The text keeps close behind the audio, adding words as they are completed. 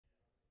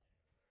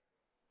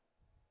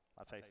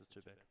My face is too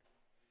big.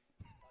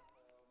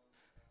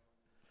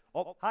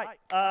 Oh, hi.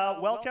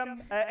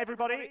 Welcome,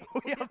 everybody.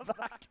 We are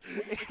back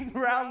in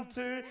round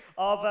 2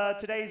 of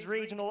today's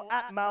regional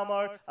at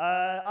Malmö.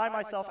 I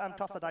myself am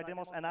Costa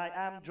Didymos, and I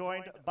am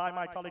joined by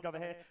my colleague over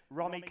here,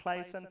 Romy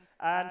Clayson.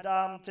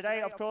 And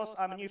today, of course,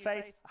 I'm a new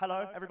face.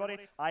 Hello, everybody.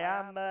 I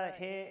am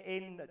here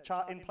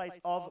in place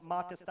of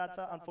Marcus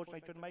Stadter.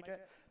 Unfortunately, couldn't make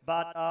it.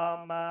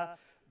 But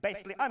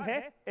basically, I'm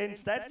here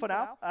instead for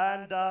now.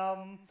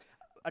 And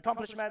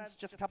accomplishments,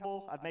 just a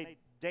couple. I've made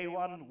Day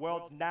 1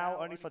 Worlds now,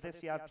 only for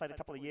this year. I've played a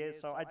couple of years,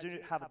 so I do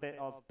have a bit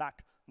of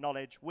back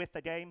knowledge with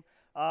the game.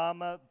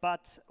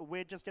 But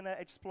we're just going to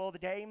explore the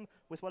game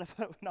with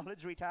whatever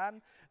knowledge we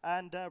can.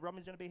 And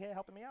Romy's going to be here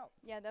helping me out.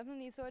 Yeah,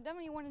 definitely. So I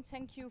definitely want to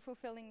thank you for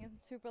filling in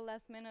super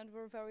last minute.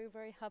 We're very,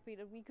 very happy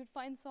that we could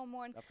find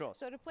someone. Of course.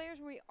 So the players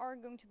we are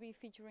going to be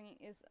featuring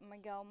is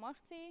Miguel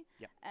Martí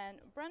and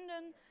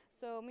Brandon.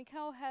 So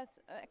Miguel has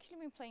actually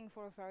been playing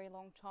for a very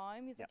long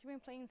time. He's actually been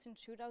playing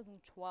since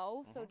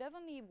 2012. So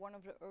definitely one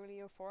of the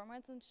earlier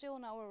formats, and still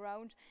now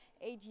around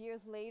 8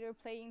 years later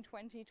playing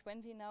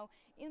 2020 now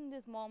in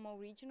this Malmö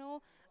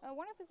Regional.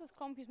 One of his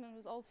accomplishments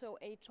was also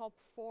a top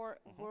 4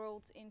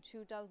 Worlds in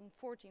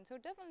 2014. So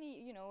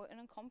definitely, you know, an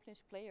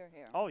accomplished player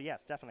here. Oh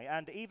yes, definitely,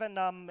 and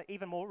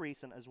even more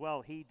recent as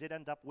well. He did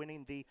end up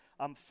winning the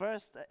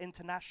first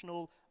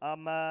international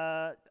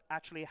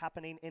actually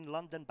happening in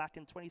London back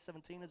in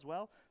 2017 as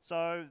well.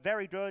 So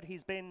very good.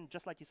 He's been,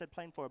 just like you said,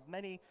 playing for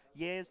many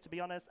years, to be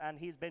honest, and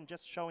he's been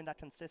just showing that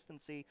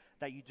consistency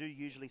that you do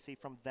usually see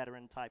from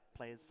veteran type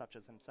players such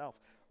as himself.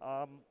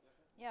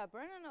 Yeah,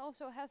 Brandon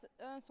also has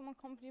some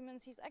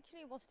accomplishments. He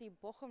actually was the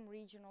Bochum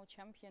Regional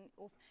Champion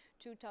of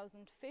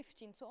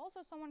 2015. So also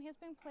someone he's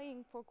been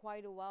playing for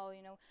quite a while,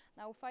 you know.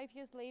 Now 5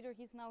 years later,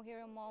 he's now here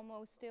in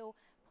Malmö still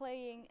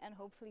playing and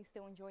hopefully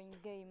still enjoying the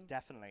game.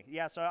 Definitely.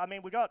 Yeah, so I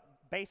mean, we got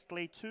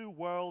basically 2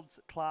 world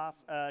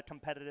class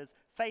competitors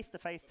face to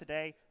face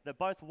today. They're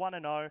both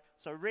 1-0,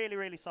 so really,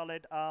 really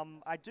solid.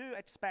 I do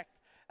expect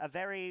a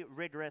very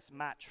rigorous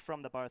match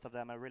from the both of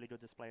them, a really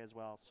good display as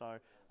well. So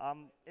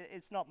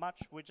it's not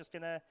much. We're just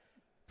going to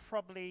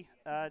probably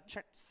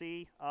check to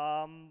see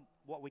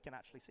what we can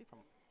actually see from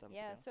them.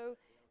 Yeah, so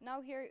now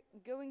here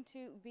going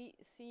to be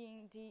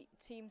seeing the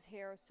teams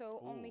here.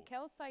 So on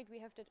Miguel's side, we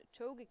have the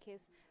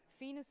Togekiss,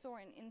 Venusaur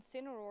and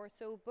Incineroar.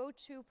 So both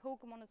 2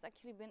 Pokemon has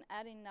actually been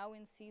added now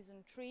in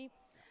Season 3.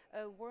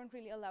 Weren't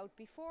really allowed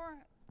before,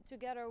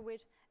 together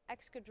with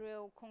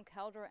Excadrill,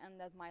 Conkeldurr and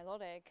that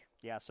Milotic.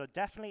 Yeah, so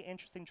definitely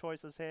interesting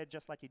choices here,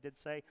 just like you did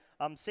say.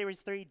 Series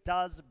 3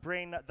 does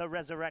bring the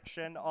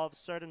resurrection of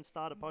certain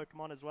starter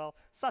Pokemon as well,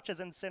 such as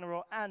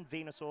Incineroar and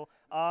Venusaur.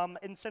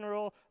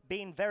 Incineroar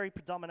being very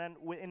predominant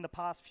in the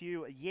past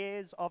few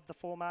years of the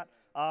format.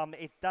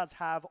 It does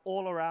have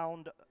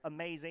all-around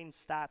amazing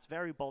stats,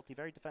 very bulky,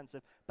 very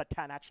defensive, but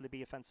can actually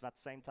be offensive at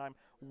the same time,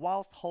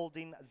 whilst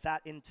holding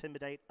that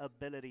Intimidate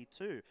ability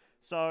too.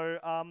 So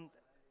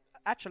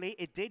actually,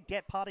 it did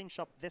get Parting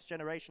Shot this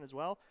generation as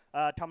well,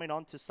 coming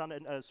on to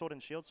Sword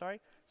and Shield, sorry.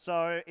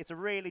 So it's a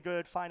really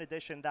good, fine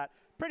addition that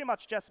pretty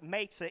much just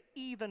makes it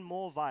even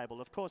more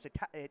viable. Of course,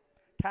 it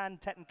can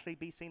technically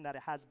be seen that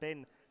it has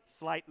been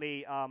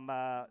slightly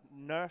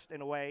nerfed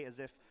in a way, as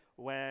if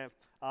where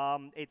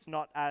it's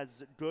not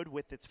as good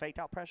with its Fake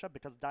Out pressure,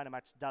 because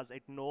Dynamax does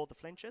ignore the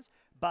flinches,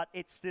 but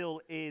it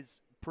still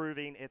is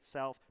proving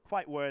itself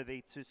quite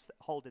worthy to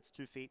hold its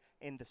 2 feet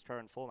in this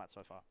current format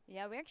so far.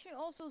 Yeah, we actually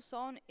also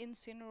saw an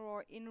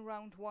Incineroar in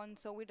round 1,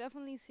 so we're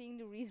definitely seeing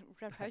the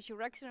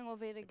resurrection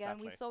of it again.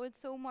 Exactly. We saw it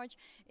so much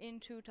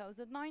in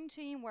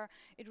 2019, where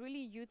it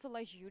really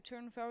utilized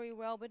U-turn very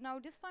well, but now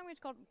this time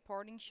it got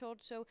Parting Shot,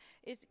 so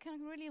it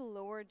can really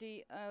lower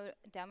the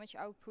damage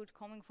output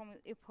coming from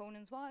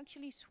opponents while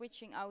actually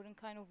switching out and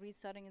kind of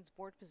resetting its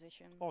board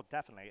position. Oh,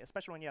 definitely,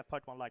 especially when you have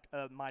Pokemon like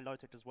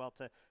Milotic as well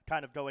to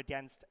kind of go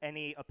against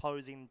any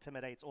opposing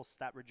Intimidates or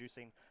stat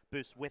reducing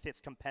boost with its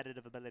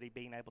competitive ability,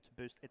 being able to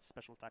boost its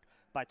special attack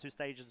by 2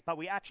 stages. But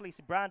we actually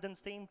see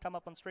Brandon's team come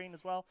up on screen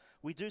as well.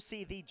 We do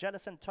see the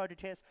Jellicent,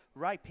 Togekiss,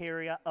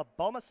 Rhyperior,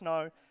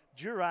 Abomasnow,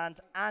 Durant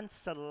and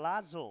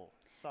Salazzle.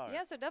 So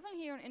yeah, so definitely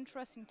here an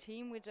interesting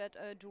team with that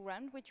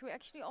Durant, which we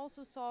actually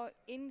also saw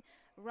in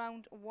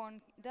round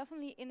 1,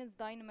 definitely in its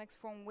Dynamax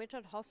form with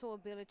that hustle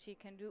ability,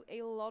 can do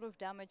a lot of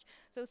damage.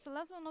 So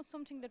Salazzle not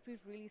something that we've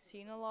really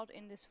seen a lot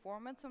in this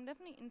format, so I'm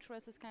definitely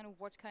interested kind of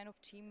what kind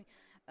of team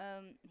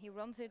he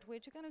runs it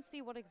with, to kind of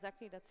see what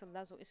exactly that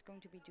Salazzle is going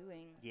to be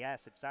doing.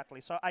 Yes,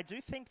 exactly. So I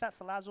do think that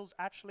Salazzle's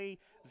actually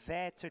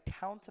there to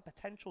counter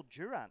potential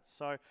Durant,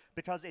 so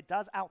because it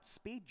does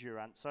outspeed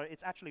Durant, so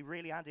it's actually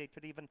really handy. It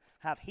could even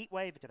have Heat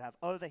Wave, it could have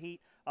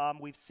Overheat.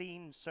 We've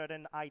seen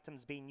certain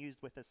items being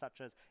used with this, such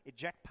as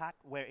Eject Pack,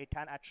 where it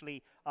can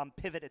actually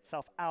pivot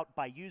itself out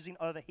by using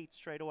Overheat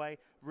straight away.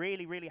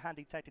 Really, really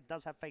handy tech. It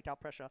does have Fake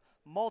Out pressure,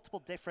 multiple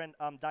different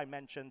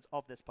dimensions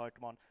of this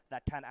Pokemon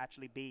that can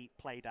actually be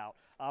played out.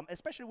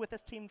 Especially with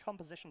this team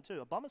composition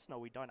too. Abomasnow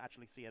we don't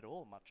actually see at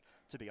all much,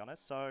 to be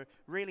honest. So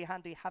really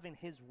handy having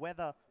his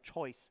weather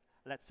choice,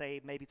 let's say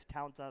maybe to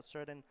counter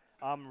certain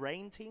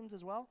rain teams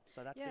as well,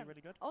 so that could be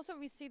really good. Also,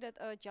 we see that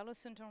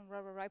Jellicent and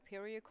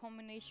Rhyperior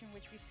combination,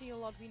 which we see a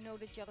lot. We know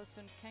that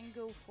Jellicent can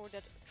go for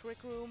that Trick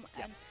Room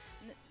and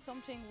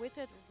something with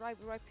that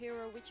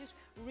Rhyperior, which is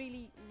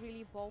really,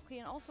 really bulky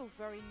and also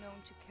very known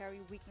to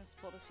carry weakness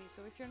policy.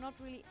 So if you're not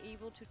really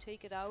able to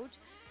take it out,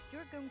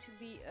 you're going to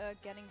be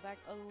getting back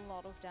a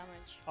lot of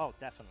damage. Oh,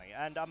 definitely.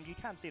 And you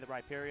can see the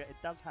Rhyperior. It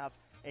does have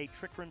a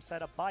Trick Room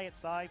setup by its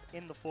side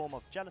in the form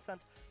of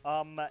Jellicent,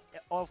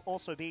 of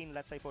also being,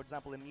 let's say, for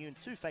example, immune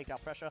to Fake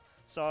Out Pressure.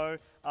 So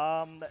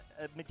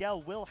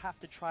Miguel will have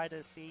to try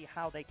to see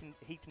how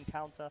he can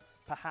counter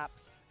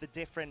perhaps the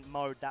different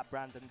mode that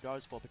Brandon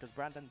goes for, because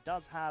Brandon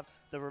does have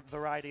the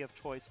variety of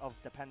choice of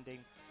depending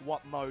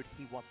what mode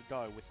he wants to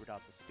go with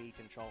regards to speed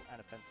control and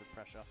offensive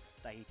pressure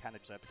that he can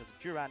exert, because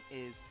Durant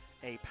is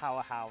a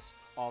powerhouse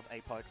of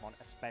a Pokemon,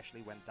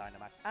 especially when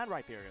Dynamax and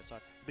Rhyperior, so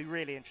it'll be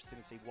really interesting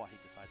to see what he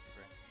decides to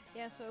bring.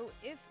 Yeah, so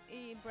if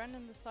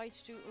Brandon decides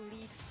to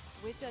lead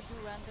with that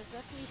Durant, that's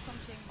definitely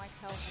something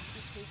Michael has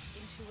to take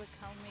into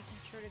account, making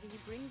sure that he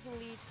brings a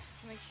lead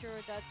to make sure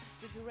that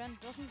the Durant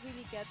doesn't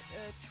really get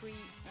 3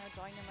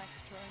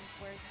 Dynamax turns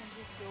where it can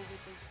just go with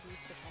those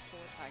boosted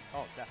muscle attacks.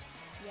 Oh,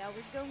 definitely. Yeah,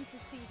 we're going to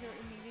see here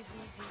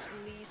immediately the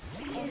lead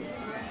on the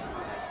Brandon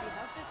side. We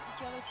have that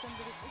Jellicent,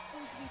 but it is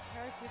going to be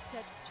paired with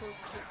that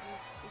Togekiss,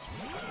 which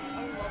means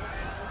a lot of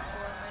this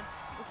tournament.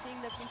 We're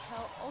seeing that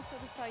Michael also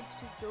decides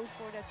to go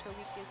for that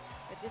Togekiss,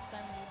 but this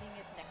time leading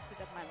it next to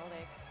that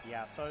Melodic.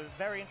 Yeah, so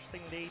very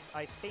interesting leads,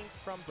 I think,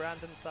 from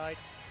Brandon's side.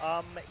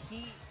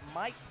 He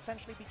might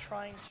potentially be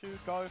trying to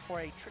go for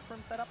a Trick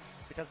Room setup,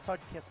 because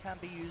Togekiss can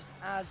be used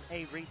as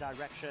a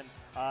redirection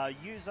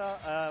user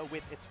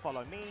with its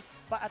Follow Me,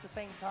 but at the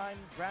same time,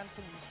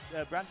 Brandon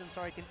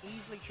can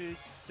easily choose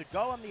to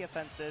go on the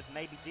offensive,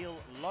 maybe deal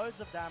loads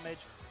of damage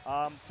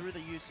through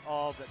the use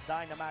of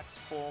Dynamax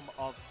form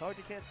of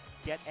Togekiss,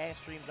 get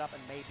Airstreams up,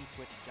 and maybe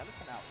switch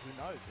Jellicent out. Who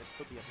knows? It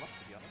could be a bluff,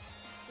 to be honest.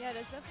 Yeah,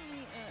 that's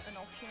definitely an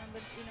option,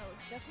 but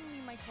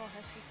definitely Michael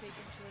has to take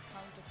into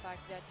account the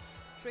fact that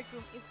Trick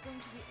Room is going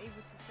to be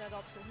able to set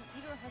up, so he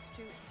either has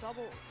to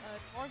double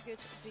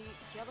target the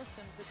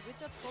Jellicent, but with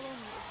that Follow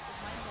Me, it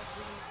might not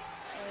really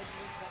do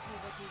exactly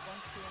what he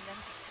wants to, and then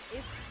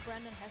if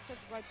Brandon has that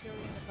Rhyperior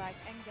in the back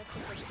and gets the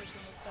Trick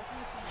Room, it's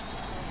definitely something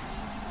Michael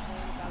needs to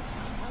worry about.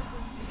 We're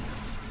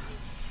going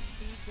to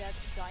see that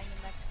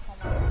Dynamax come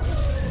out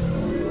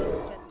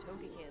with that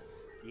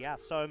Togekiss. Yeah,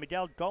 so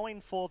Miguel going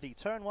for the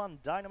turn 1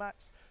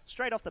 Dynamax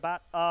straight off the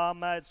bat.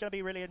 It's going to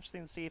be really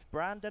interesting to see if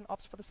Brandon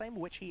opts for the same,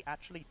 which he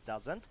actually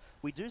doesn't.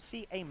 We do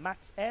see a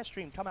Max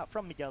Airstream come out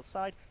from Miguel's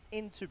side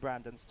into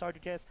Brandon's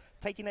Togekiss,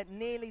 taking it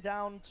nearly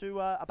down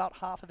to about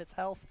half of its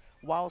health,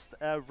 whilst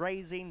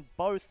raising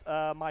both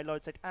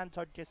Milotic and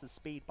Togekiss's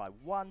speed by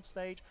 1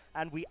 stage.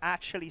 And we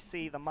actually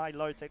see the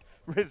Milotic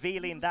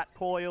revealing that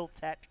coil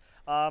tech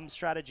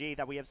strategy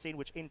that we have seen,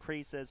 which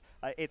increases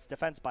its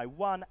defense by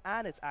 1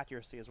 and its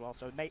accuracy as well,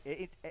 so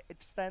it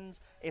extends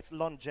its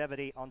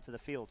longevity onto the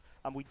field.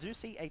 We do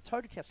see a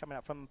Togekiss coming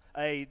out from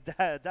a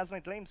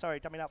Dazzling Gleam,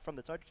 coming out from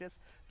the Togekiss,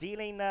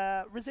 dealing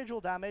residual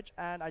damage,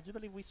 and I do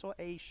believe we saw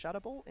a Shadow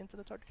Ball into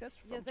the Togekiss.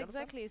 Yes,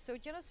 exactly. So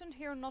Jellicent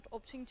here not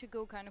opting to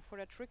go kind of for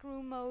that Trick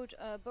Room mode.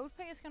 Both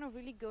players kind of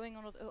really going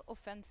on an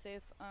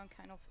offensive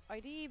kind of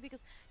idea,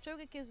 because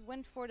Togekiss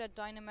went for that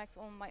Dynamax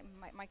on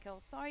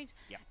Michael's side,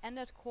 and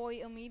that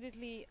Koi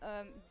immediately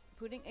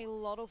putting a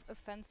lot of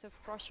offensive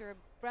pressure.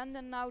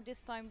 Brandon now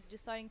this time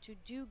deciding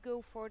to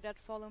go for that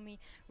Follow Me,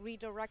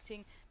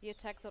 redirecting the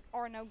attacks that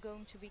are now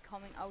going to be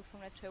coming out from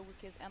that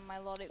Togekiss and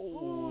Milotic.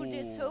 Ooh,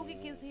 the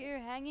Togekiss here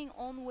hanging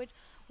on with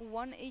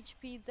 1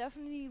 HP,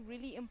 definitely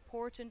really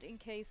important in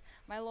case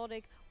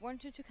Milotic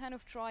wanted to kind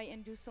of try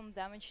and do some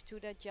damage to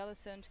that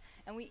Jellicent.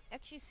 And we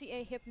actually see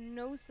a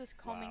Hypnosis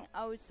coming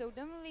out, so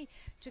definitely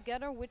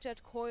together with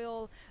that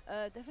Coil,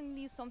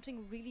 definitely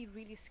something really,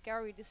 really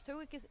scary. This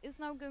Togekiss is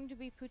now going to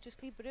be put to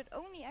sleep, but it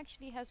only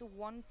actually has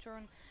 1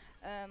 turn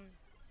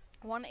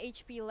 1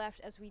 HP left,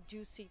 as we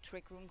do see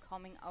Trick Room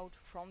coming out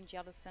from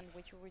Jellicent,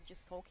 which we were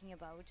just talking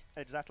about.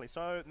 Exactly.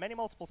 So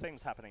multiple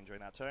things happening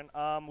during that turn.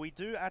 We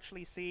do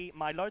actually see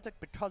Milotic,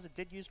 because it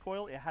did use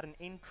Coil, it had an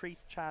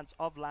increased chance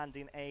of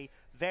landing a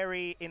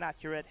very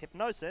inaccurate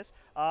Hypnosis.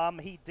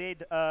 He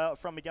did,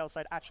 from Miguel's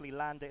side, actually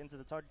land it into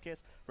the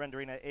Togekiss,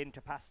 rendering it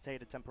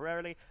incapacitated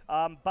temporarily.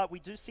 But we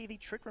do see the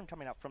Trick Room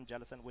coming out from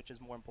Jellicent, which is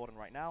more important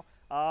right now.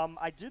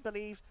 I do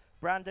believe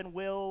Brandon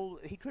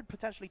he could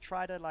potentially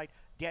try to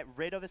get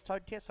rid of his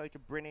Togekiss, so he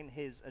could bring in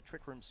his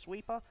Trick Room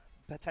Sweeper,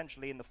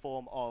 potentially in the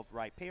form of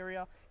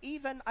Rhyperior.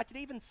 I could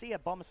even see a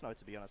Abomasnow,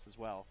 to be honest, as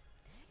well.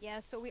 Yeah,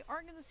 so we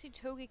are going to see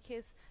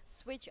Togekiss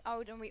switch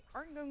out, and we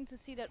are going to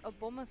see that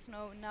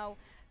Abomasnow now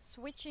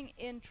switching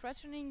in,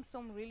 threatening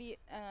some really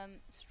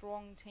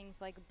strong things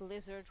like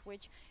Blizzard,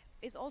 which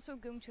is also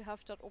going to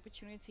have that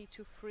opportunity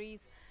to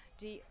freeze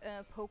the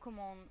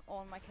Pokemon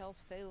on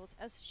Michael's field,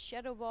 as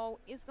Shadow Ball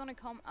is gonna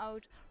come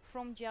out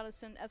from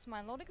Jellicent, as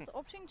Milotic is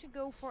opting to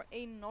go for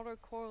another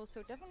Coral,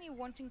 so definitely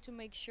wanting to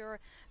make sure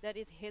that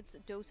it hits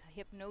those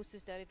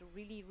Hypnosis that it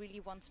really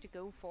wants to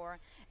go for.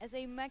 As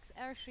a Max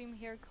Airstream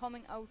here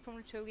coming out from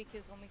the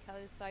Togekiss on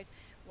Michael's side,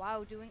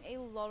 wow, doing a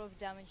lot of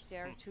damage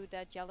there to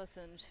that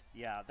Jellicent.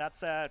 Yeah,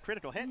 that's a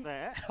critical hit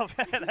there.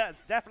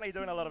 That's definitely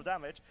doing a lot of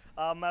damage.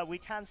 We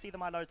can see the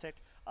Milotic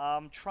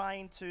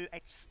trying to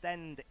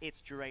extend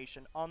its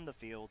duration on the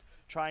field,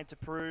 trying to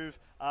prove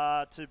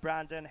to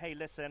Brandon, hey,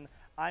 listen,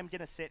 I'm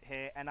going to sit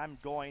here and I'm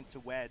going to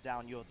wear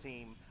down your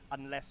team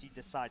unless you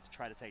decide to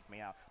try to take me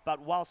out. But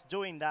whilst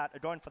doing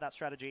that, going for that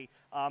strategy,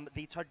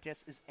 the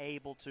Togekiss is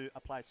able to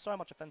apply so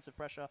much offensive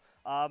pressure.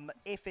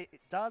 If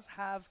it does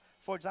have,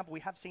 for example, we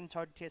have seen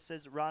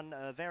Togekiss run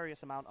a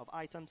various amount of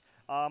items.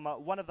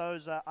 One of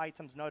those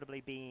items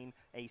notably being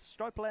a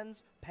scope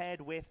lens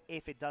paired with,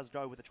 if it does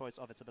go with the choice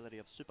of its ability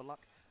of Super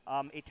Luck,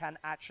 it can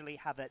actually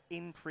have an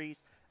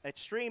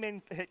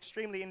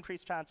extremely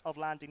increased chance of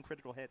landing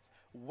critical hits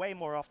way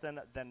more often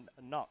than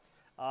not.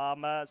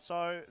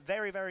 So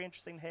very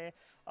interesting here.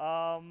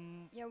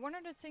 Yeah, one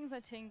of the things I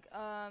think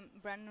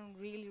Brandon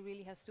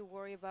really has to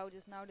worry about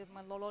is now that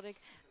Milotic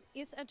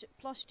is at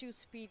 +2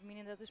 speed,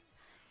 meaning that this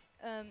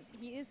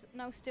he is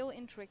now still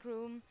in Trick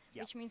Room,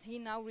 which means he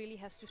now really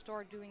has to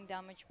start doing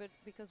damage. But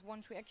because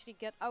once we actually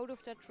get out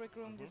of that Trick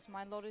Room, this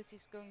Milotic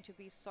is going to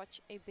be such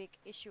a big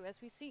issue.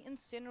 As we see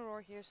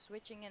Incineroar here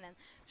switching in, and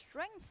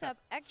Strength Sap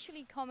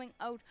actually coming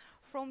out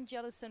from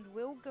Jellicent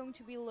will going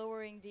to be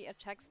lowering the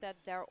attack stat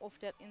there of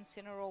that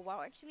Incineroar,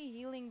 while actually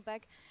healing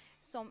back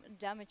some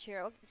damage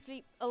here.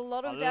 Actually, a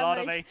lot of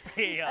damage.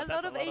 Yeah, a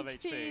lot of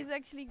HP is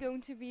actually going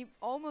to be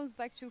almost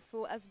back to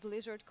full as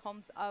Blizzard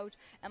comes out.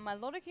 And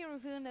Milotic here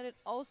revealing that it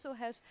also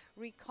has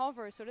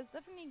Recover. So that's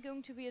definitely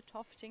going to be a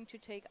tough thing to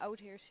take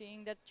out here,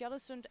 seeing that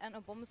Jellicent and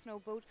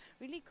Abomasnow both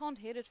really can't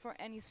hit it for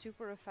any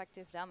super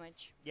effective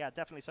damage. Yeah,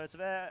 definitely. So it's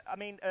I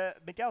mean,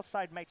 Miguel's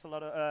side makes a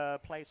lot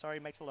of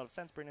makes a lot of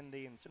sense bringing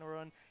the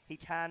Incineroar. He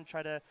can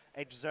try to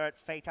exert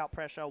fake out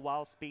pressure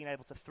whilst being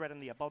able to threaten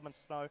the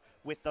Abomasnow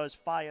with those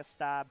Fire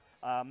Stab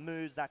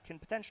moves that can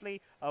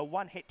potentially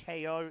one-hit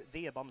KO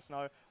the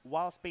Abomasnow,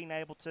 whilst being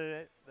able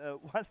to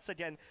once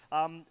again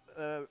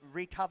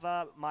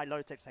recover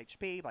Milotic's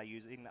HP by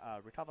using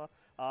Recover.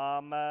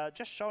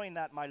 Just showing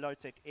that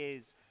Milotic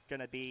is going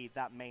to be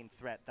that main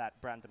threat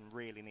that Brandon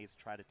really needs to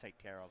try to take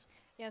care of.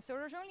 Yeah, so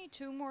there's only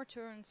 2 more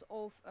turns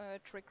of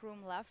Trick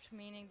Room left,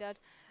 meaning that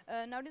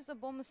now this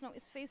Abomasnow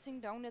is facing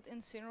down that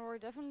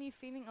Incineroar, definitely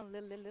feeling a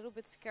little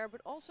bit scared,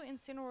 but also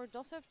Incineroar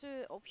does have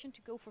the option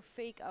to go for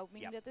Fake Out,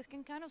 meaning that this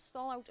can kind of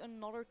stall out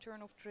another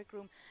turn of Trick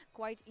Room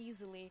quite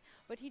easily.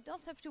 But he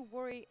does have to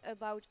worry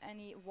about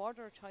any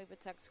Water-type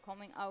attacks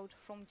coming out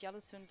from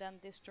Jellicent then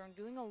this turn,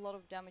 doing a lot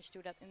of damage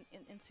to that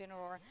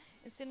Incineroar.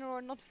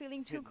 Incineroar not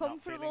feeling too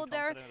comfortable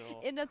there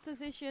in that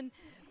position.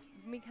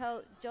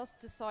 Mikael just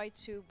decide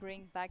to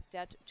bring back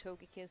that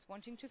Togekiss,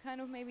 wanting to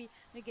kind of maybe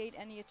negate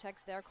any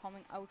attacks there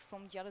coming out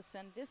from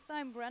Jellicent. This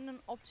time Brandon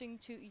opting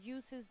to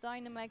use his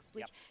Dynamax,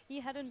 which he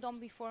hadn't done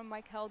before,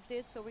 Mikael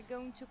did, so we're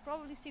going to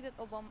probably see that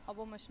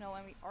Abomasnow,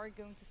 and we are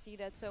going to see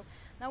that. So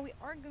now we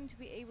are going to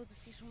be able to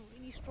see some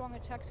really strong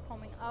attacks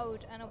coming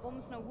out, and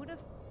Abomasnow would have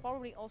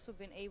probably also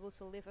been able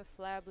to live a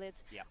Flare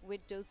Blitz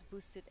with those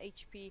boosted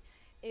HP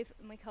if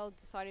Mikael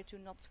decided to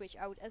not switch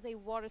out, as a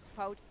Water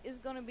Spout is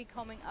going to be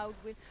coming out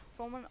with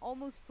from an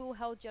almost full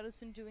health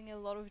Jellicent, doing a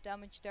lot of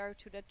damage there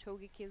to that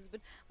Togekiss,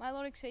 but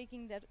Milotic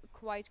taking that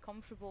quite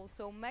comfortable.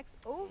 So Max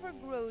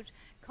Overgrowth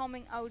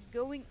coming out,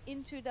 going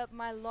into that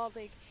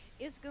Milotic,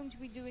 is going to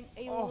be doing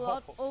a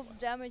lot of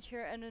damage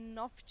here, and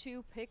enough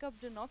to pick up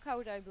the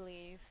knockout, I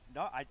believe.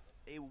 No, I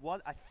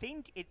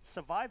think it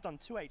survived on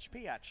 2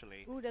 HP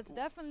actually. Ooh, that's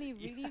definitely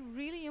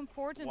really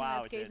important in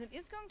that case. It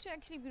is going to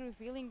actually be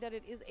revealing that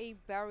it is a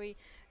berry,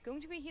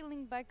 going to be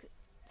healing back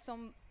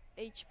some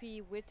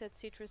HP with that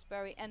citrus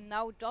berry, and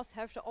now does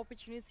have the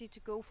opportunity to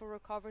go for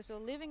Recover. So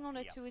living on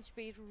that 2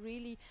 HP is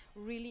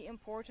really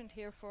important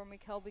here for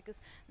Mikael, because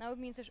now it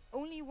means there's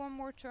only 1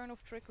 more turn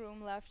of Trick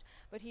Room left,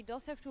 but he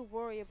does have to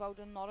worry about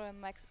another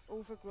Max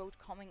Overgrowth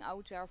coming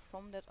out there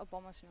from that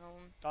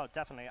Abomasnow. Oh,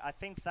 definitely. I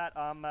think that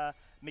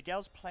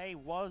Miguel's play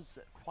was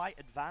quite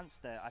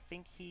advanced there. I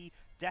think he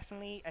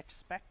definitely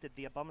expected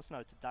the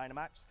Abomasnow to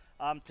Dynamax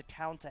to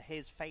counter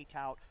his Fake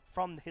Out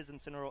from his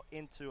Incineroar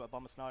into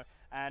Abomasnow,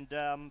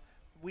 and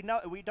we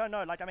don't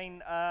know. Like, I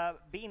mean,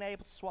 being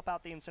able to swap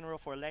out the Incineroar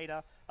for a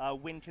later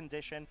win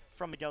condition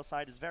from Miguel's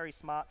side is very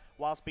smart,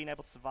 whilst being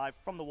able to survive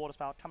from the Water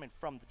Spout coming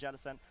from the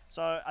Jellicent.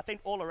 So I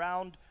think all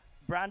around,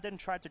 Brandon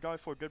tried to go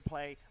for a good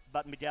play,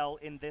 but Miguel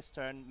in this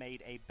turn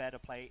made a better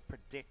play,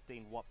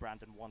 predicting what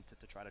Brandon wanted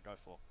to try to go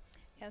for.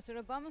 Yeah, so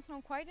the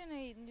Abomasnow quite in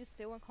a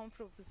still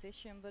uncomfortable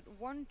position, but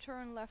 1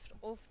 turn left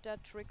of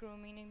that Trick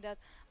Room, meaning that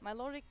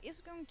Milotic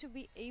is going to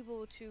be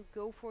able to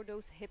go for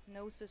those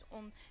Hypnosis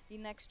on the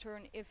next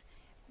turn if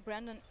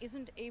Brandon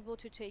isn't able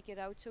to take it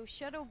out. So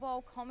Shadow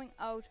Ball coming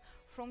out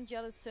from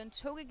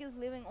Jellicent. Togekiss is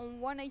living on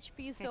 1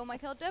 HP, so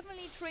Miguel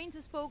definitely trains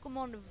his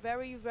Pokemon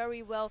very,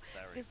 very well,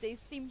 because they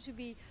seem to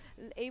be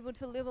able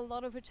to live a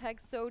lot of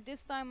attacks. So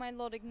this time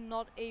Milotic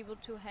not able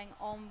to hang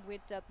on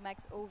with that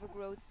max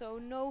overgrowth, so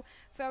no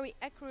very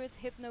accurate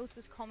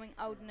Hypnosis coming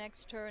out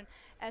next turn,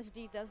 as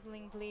the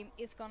Dazzling Gleam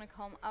is gonna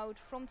come out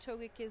from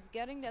Togekiss,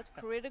 getting that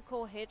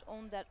critical hit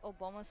on that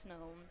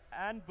Abomasnow.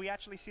 And we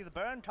actually see the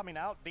burn coming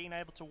out, being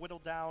able to whittle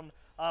down,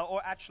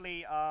 or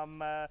actually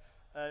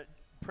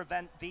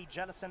prevent the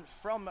Jellicent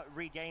from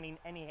regaining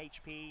any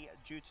HP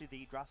due to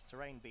the grass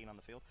terrain being on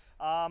the field.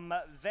 I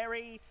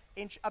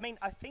mean,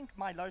 I think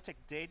Milotic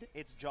did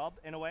its job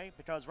in a way,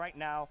 because right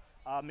now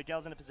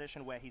Miguel's in a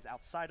position where he's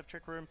outside of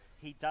Trick Room.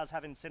 He does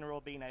have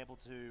Incineroar being able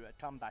to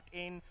come back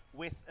in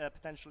with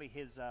potentially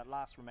his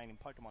last remaining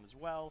Pokemon as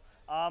well.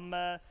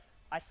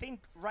 I think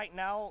right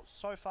now,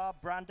 so far,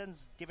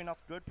 Brandon's giving off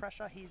good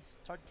pressure. His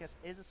Togekiss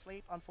is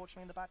asleep,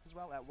 unfortunately, in the back as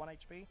well at 1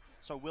 HP.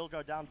 So will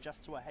go down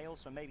just to a Hail,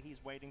 so maybe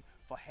he's waiting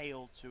for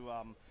Hail to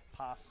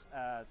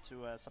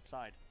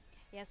subside.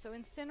 Yeah, so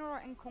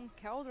Incineroar and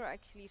Conkeldurr are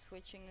actually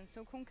switching, and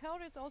so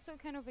Conkeldurr is also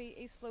kind of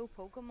a slow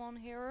Pokemon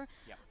here,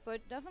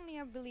 but definitely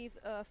I believe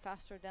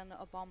faster than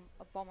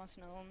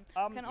Abomasnow.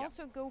 Can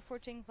also go for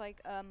things like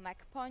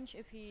Mach Punch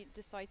if he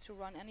decides to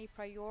run any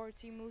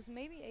priority moves,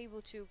 maybe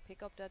able to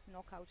pick up that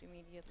knockout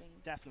immediately.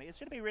 Definitely. It's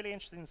going to be really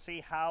interesting to see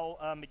how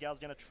Miguel's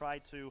going to try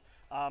to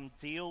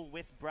deal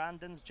with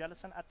Brandon's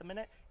Jellicent at the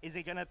minute. Is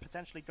he going to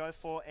potentially go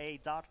for a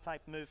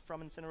Dark-type move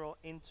from Incineroar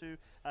into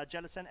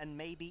Jellicent, and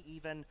maybe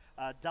even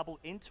double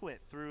into it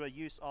through a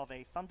use of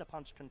a Thunder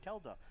Punch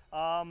Conkeldurr?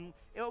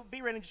 It'll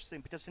be really interesting,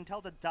 because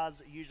Conkeldurr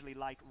does usually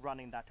like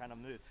running that kind of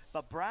move,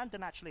 but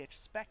Brandon actually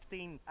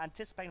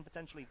anticipating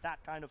potentially that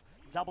kind of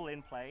double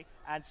in play,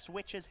 and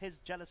switches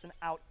his Jellicent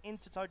out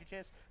into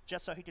Togekiss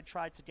just so he could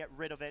try to get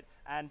rid of it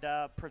and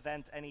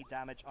prevent any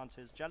damage onto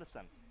his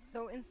Jellicent.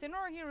 So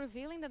Incineroar here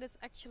revealing that it's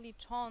actually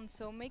Taunt,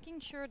 so making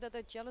sure that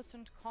the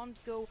Jellicent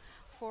can't go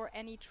for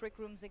any Trick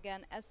Rooms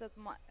again, as that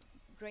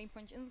Drain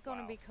Punch is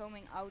going to be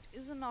coming out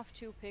is enough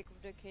to pick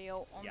the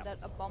KO on that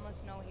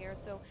Abomasnow here.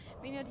 So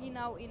meaning that he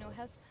now,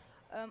 has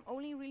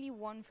only really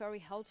one very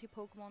healthy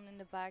Pokemon in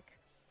the back.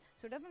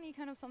 So definitely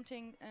kind of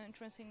something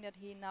interesting that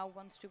he now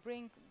wants to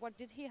bring. What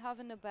did he have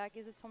in the back?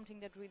 Is it something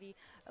that really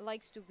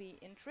likes to be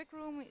in Trick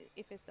Room?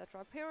 If it's that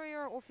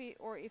Rhyperior,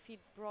 or if he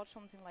brought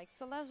something like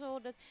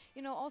Salazzle that,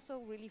 also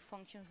really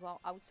functions well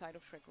outside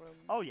of Trick Room?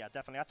 Oh yeah,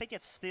 definitely. I think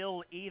it's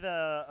still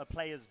either a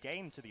player's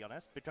game, to be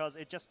honest, because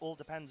it just all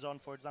depends on,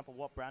 for example,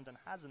 what Brandon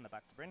has in the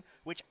back to bring,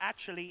 which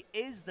actually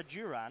is the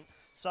Durant.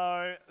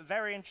 So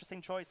very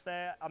interesting choice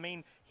there. I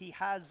mean, he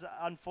has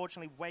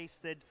unfortunately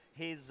wasted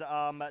his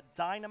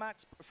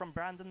Dynamax from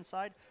Brandon's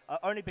side,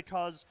 only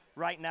because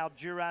right now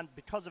Durant,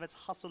 because of its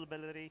hustle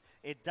ability,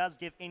 it does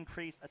give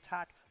increased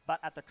attack, but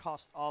at the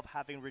cost of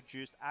having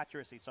reduced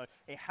accuracy. So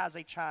it has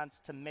a chance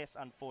to miss,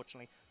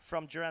 unfortunately,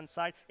 from Durant's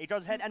side. It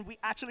goes ahead, and we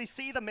actually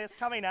see the miss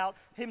coming out.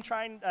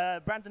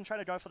 Brandon trying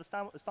to go for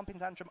the Stomping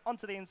Tantrum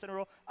onto the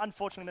Incineroar.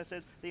 Unfortunately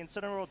misses. The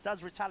Incineroar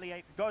does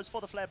retaliate, goes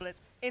for the Flare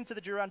Blitz into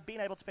the Durant, being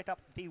able to pick up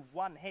the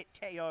one-hit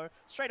KO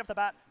straight off the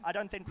bat. I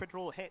don't think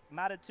critical hit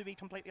mattered, to be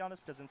completely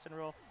honest, because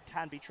Incineroar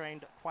can be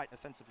trained quite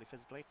offensively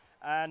physically.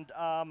 And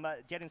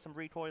getting some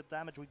recoil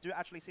damage. We do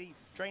actually see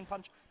Drain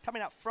Punch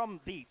coming out from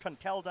the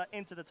Conkeldurr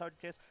into the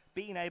Togekiss,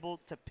 being able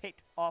to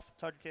pick off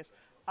Togekiss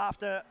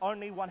after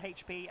only 1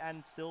 HP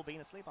and still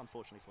being asleep,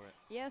 unfortunately, for it.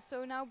 Yeah,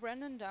 so now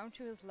Brandon down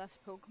to his last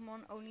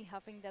Pokemon, only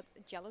having that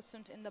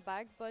Jellicent in the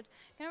bag, but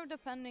kind of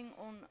depending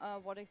on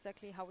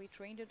how he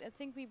trained it. I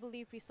think we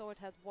believe we saw it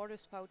had Water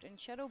Spout and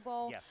Shadow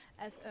Ball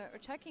as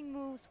attacking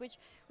moves, which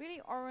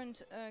really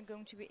aren't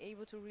going to be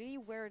able to really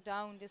wear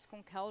down this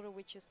Conkeldurr,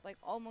 which is like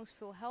almost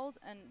full health,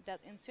 and that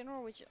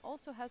Incineroar, which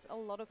also has a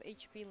lot of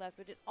HP left,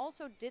 but it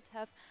also did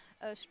have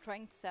a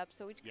Strength Sap,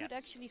 so it could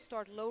actually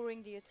start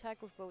lowering the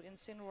attack of both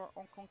Incineroar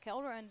on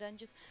Conkeldurr and then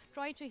just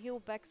try to heal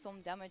back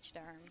some damage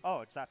there.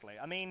 Oh, exactly.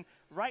 I mean,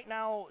 right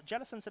now,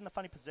 Jellicent's in the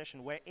funny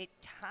position where it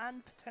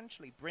can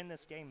potentially bring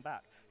this game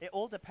back. It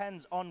all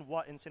depends on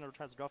what Incineroar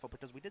tries to go for,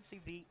 because we did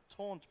see the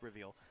Taunt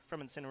reveal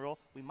from Incineroar.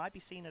 We might be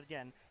seeing it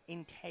again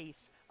in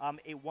case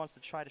it wants to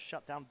try to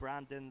shut down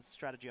Brandon's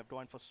strategy of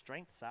going for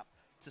Strength Sap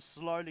to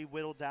slowly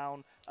whittle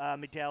down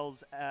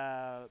Miguel's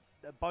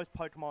both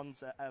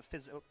Pokemon's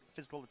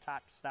physical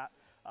attack stat,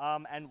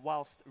 and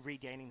whilst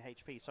regaining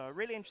HP. So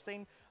really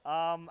interesting.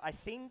 I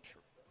think,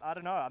 I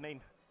don't know, I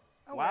mean,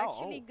 we're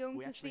actually going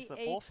to see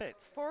a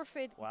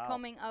forfeit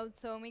coming out.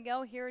 So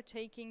Miguel here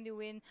taking the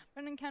win.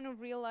 Brandon kind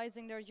of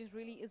realizing there just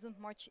really isn't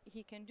much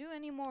he can do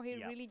anymore.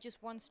 He really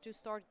just wants to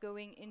start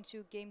going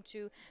into game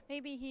 2.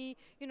 Maybe he,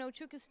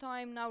 took his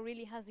time, now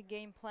really has a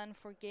game plan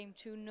for game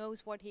 2,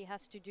 knows what he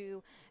has to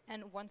do,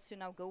 and wants to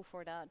now go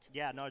for that.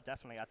 Yeah, no,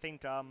 definitely. I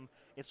think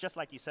it's just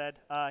like you said.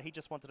 He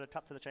just wanted to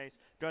cut to the chase,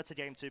 go to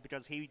game 2,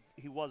 because he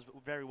was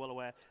very well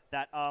aware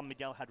that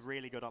Miguel had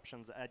really good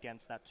options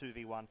against that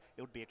 2v1.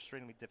 It would be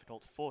extremely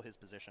difficult for his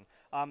position.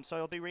 So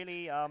it'll be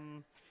really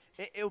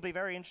It'll be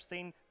very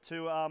interesting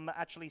to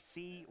actually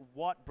see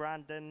what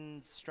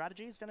Brandon's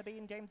strategy is going to be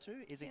in game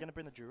 2. Is he going to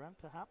bring the Durant,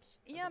 perhaps?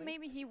 Yeah,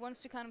 maybe he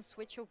wants to kind of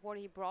switch up what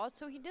he brought.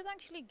 So he did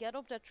actually get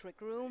up that trick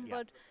room,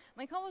 but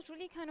Miguel was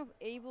really kind of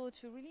able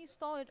to really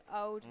stall it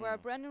out, where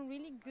Brandon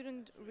really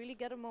couldn't really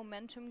get a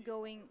momentum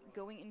going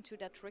into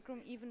that trick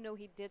room, even though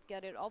he did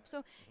get it up.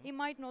 So he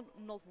might not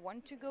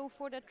want to go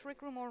for that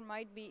trick room, or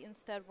might be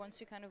instead wants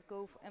to kind of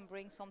go and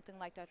bring something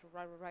like that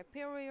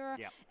Rhyperior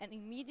and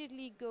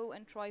immediately go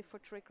and try for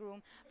trick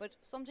room. But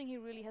something he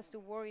really has to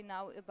worry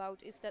now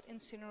about is that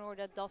Incineroar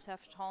that does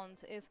have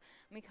taunt. If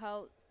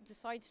Miguel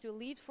decides to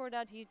lead for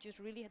that, he just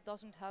really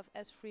doesn't have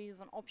as free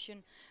of an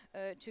option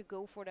to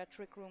go for that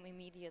trick room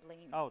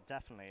immediately. Oh,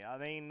 definitely. I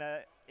mean,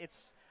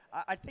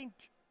 I think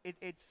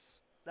it's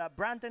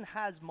Brandon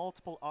has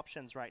multiple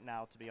options right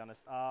now, to be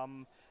honest.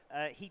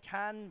 He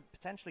can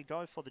potentially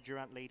go for the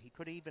Durant lead. He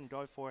could even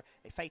go for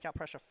a fake out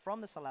pressure from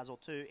the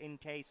Salazzle too, in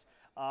case,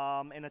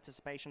 in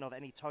anticipation of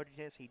any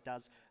Togekiss, he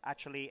does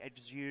actually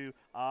exude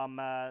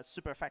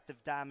super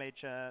effective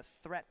damage,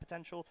 threat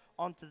potential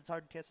onto the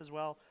Togekiss as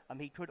well.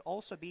 He could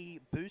also be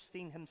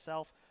boosting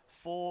himself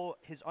for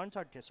his own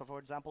Togekiss. So, for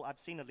example, I've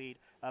seen a lead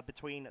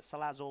between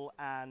Salazzle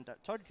and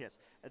Togekiss.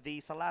 The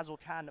Salazzle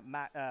can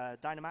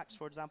Dynamax,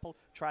 for example,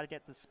 try to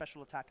get the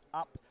special attack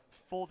up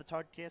for the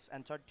Togekiss,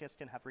 and Togekiss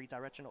can have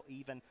redirection or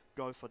even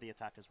go for the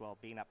attack as well,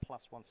 being at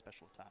 +1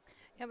 special attack.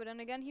 Yeah, but then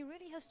again, he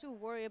really has to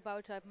worry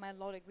about that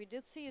Milotic. We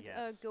did see it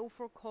go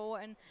for Call,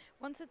 and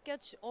once it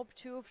gets up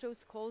 2 of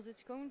those calls,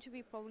 it's going to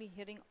be probably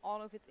hitting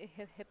all of its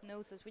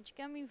hypnosis, which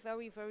can be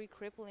very, very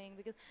crippling,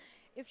 because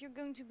if you're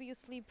going to be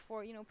asleep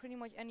for, you know, pretty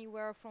much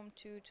anywhere from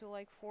 2 to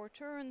like 4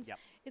 turns,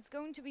 it's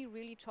going to be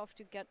really tough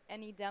to get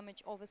any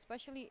damage off,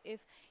 especially if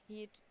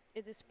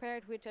it is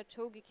paired with a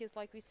Togekiss.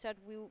 Like we said,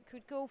 we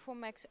could go for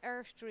max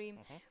airstream,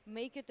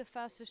 make it the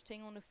fastest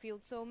thing on the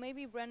field. So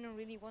maybe Brandon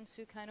really wants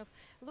to kind of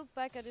look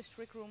back at his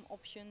trick room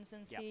options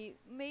and see,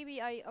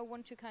 maybe I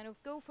want to kind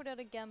of go for that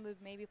again, but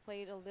maybe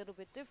play it a little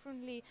bit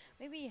differently.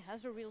 Maybe he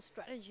has a real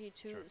strategy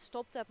to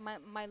stop that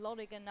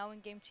Milotic, and now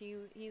in game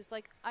 2 he's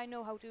like, I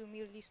know how to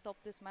immediately stop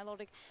this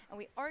Milotic, and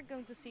we are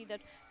going to see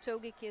that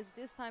Togekiss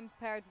this time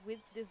paired with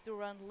this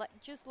Durant,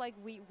 just like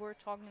we were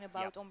talking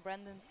about on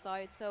Brandon's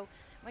side. So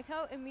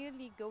Miguel immediately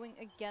going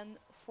again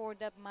for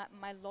that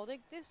Milotic.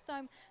 This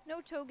time no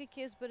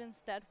Togekiss, but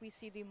instead we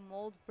see the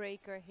Mold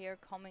Breaker here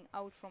coming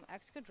out from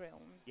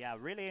Excadrill. Yeah,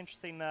 really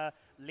interesting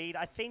lead.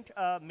 I think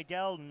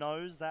Miguel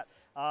knows that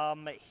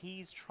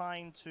he's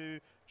trying to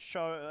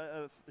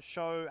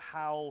show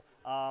how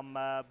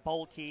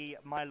bulky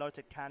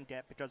Milotic can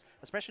get, because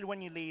especially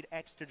when you lead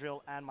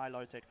Excadrill and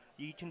Milotic,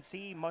 you can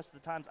see most of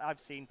the times I've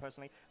seen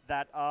personally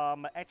that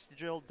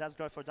Excadrill does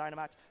go for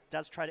Dynamax,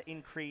 does try to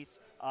increase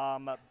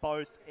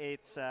both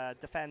its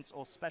defense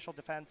or special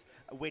defense,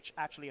 which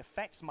actually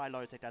affects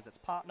Milotic as its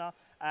partner,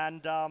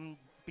 and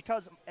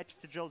because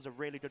Excadrill is a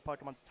really good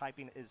Pokemon, its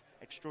typing is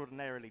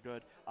extraordinarily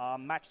good.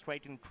 Max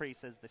Quake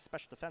increases the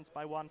special defense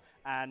by 1,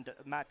 and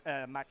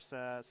Max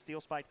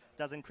Steel Spike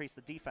does increase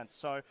the defense.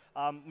 So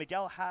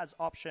Miguel has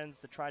options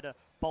to try to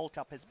bulk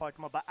up his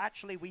Pokemon, but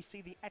actually we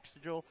see the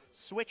Excadrill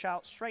switch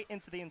out straight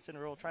into the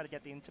Incineroar, try to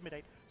get the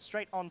Intimidate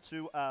straight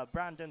onto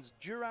Brandon's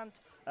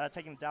Durant,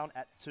 taking him down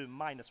to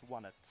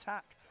 -1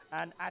 attack,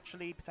 and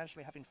actually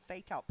potentially having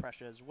fake out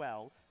pressure as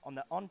well on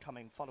the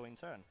oncoming following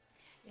turn.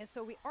 Yeah,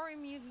 so we are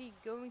immediately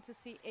going to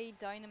see a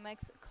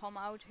Dynamax come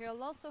out here.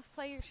 Lots of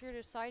players here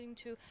deciding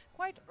to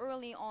quite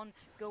early on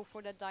go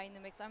for the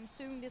Dynamax. I'm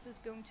assuming this is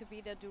going to be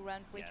the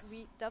Durant, which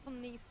we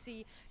definitely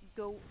see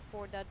go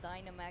for that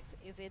Dynamax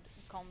if it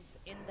comes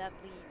in that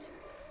lead.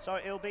 So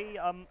it'll be,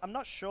 I'm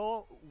not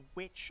sure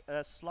which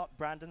slot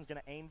Brandon's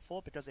going to aim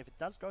for, because if it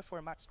does go for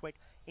a Max Quake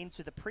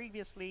into the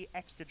previously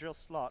Excadrill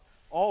slot,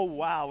 oh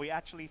wow, we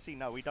actually see,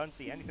 no, we don't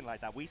see anything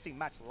like that. We see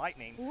Max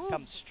Lightning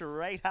come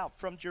straight out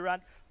from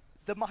Durant.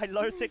 The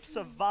Milotic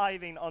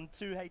surviving on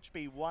 2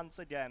 HP once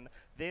again.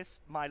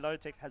 This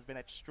Milotic has been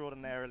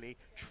extraordinarily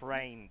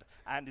trained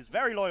and is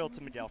very loyal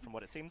to Miguel from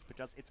what it seems,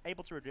 because it's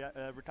able to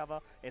recover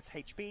its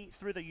HP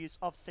through the use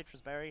of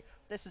Citrus Berry.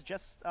 This is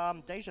just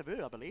deja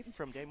vu, I believe,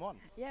 from game 1.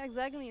 Yeah,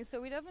 exactly. So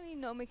we definitely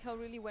know Miguel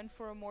really went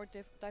for a more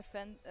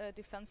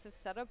defensive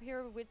setup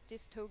here with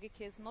this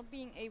Togekiss not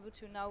being able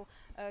to now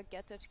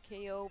get that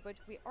KO, but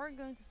we are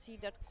going to see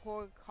that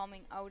core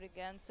coming out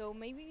again. So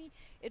maybe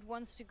it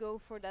wants to go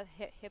for that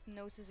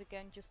Hypnosis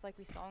again, just like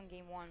we saw in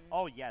game 1.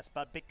 Oh yes,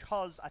 but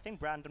because I think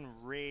Brandon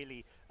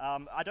really,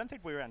 I don't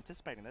think we were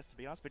anticipating this, to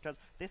be honest, because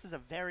this is a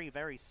very,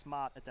 very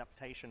smart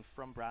adaptation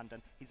from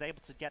Brandon. He's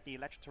able to get the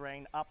electric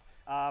terrain up,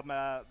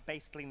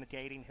 basically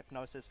negating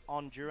Hypnosis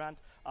on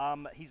Durant.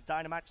 He's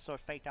Dynamax, so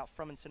Fake Out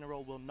from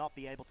Incineroar will not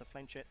be able to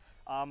flinch it.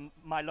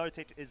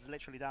 Milotic is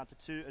literally down to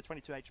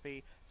 22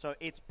 HP, so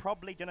it's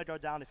probably going to go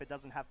down if it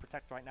doesn't have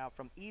Protect right now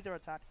from either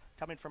attack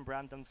coming from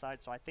Brandon's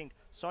side. So I think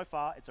so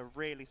far it's a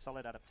really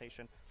solid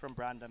adaptation from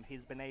Brandon.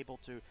 He's been able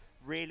to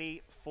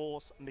really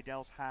force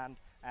Miguel's hand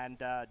and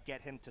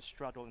get him to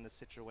struggle in this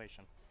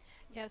situation.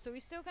 Yeah, so we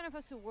still kind of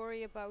have to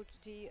worry about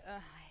the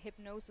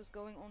hypnosis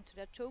going on to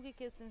that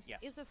Togekiss, since it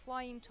is a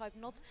flying type,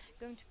 not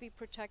going to be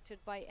protected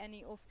by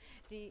any of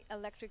the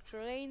electric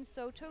terrain.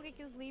 So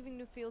Togekiss leaving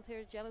the field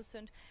here,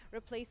 Jellicent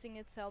replacing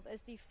itself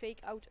as the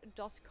fake out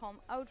does come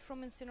out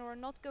from Incineroar,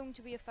 not going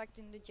to be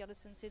affecting the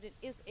Jellicent since it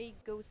is a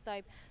ghost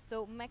type.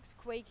 So Max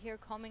Quake here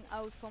coming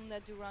out from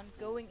that Durant,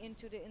 going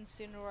into the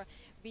Incineroar,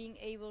 being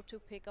able to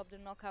pick up the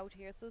knockout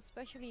here. So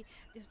especially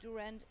this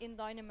Durant in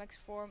Dynamax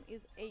form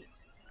is a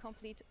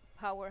complete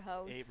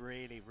powerhouse. It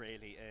really,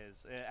 really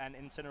is. And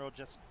Incineroar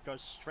just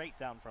goes straight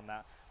down from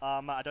that.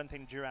 I don't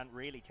think Durant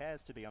really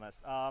cares, to be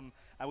honest. And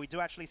we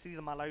do actually see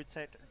the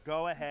Milotic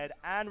go ahead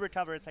and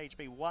recover its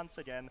HP once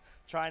again,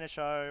 trying to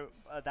show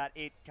that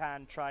it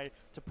can try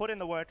to put in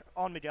the work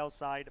on Miguel's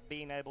side,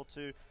 being able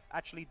to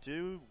actually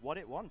do what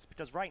it wants.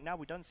 Because right now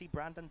we don't see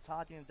Brandon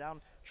targeting down,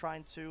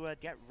 trying to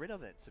get rid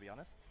of it, to be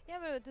honest. Yeah,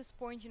 but at this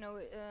point, you know,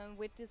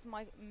 with this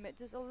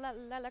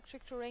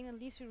electric terrain, at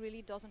least he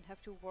really doesn't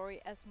have to worry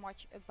as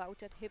much about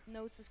that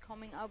hypnosis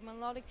coming out.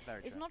 Melodic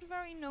is not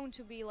very known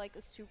to be like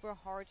a super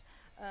hard,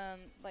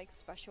 like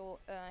special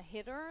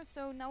hitter.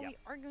 So now we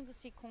are going to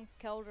see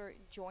Conkeldurr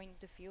join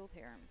the field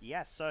here.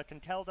 Yes, so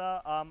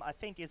Conkeldurr, I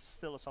think is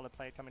still a solid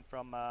play coming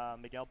from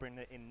Miguel, bringing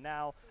it in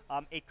now.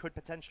 It could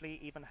potentially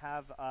even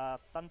have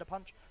Thunder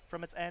Punch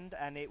from its end,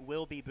 and it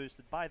will be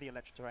boosted by the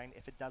electric terrain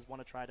if it does want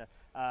to try to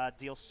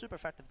deal super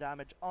effective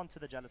damage onto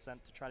the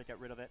Jellicent to try to get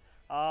rid of it.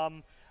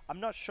 I'm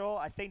not sure.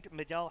 I think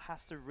Miguel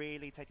has to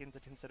really take into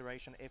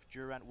consideration if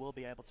Durant will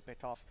be able to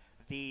pick off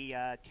the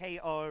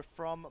KO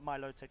from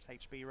Milotic's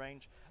HP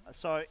range.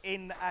 So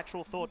in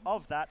actual thought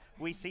of that,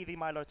 we see the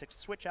Milotic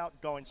switch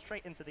out, going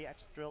straight into the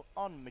extra drill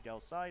on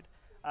Miguel's side.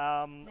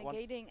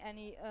 Negating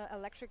any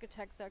electric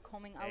attacks that are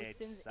coming out,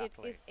 since it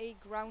is a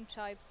ground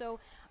type. So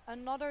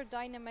another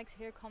Dynamax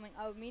here coming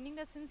out, meaning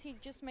that since he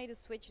just made a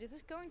switch, this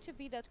is going to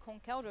be that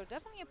Conkeldurr.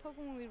 Definitely a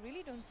Pokemon we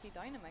really don't see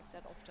Dynamax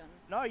that often.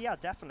 No, yeah,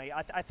 definitely.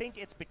 I think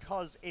it's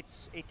because it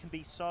can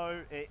be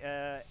so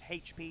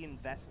HP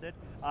invested.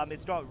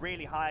 It's got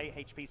really high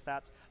HP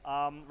stats.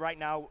 Right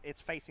now,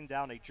 it's facing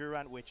down a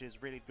Durant, which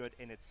is really good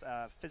in its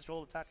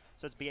physical attack.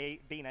 So it's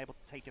being able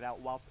to take it out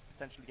whilst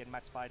potentially getting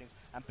max fightings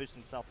and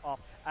boosting itself off.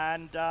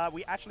 And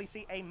we actually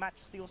see a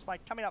max steel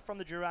spike coming out from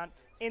the Durant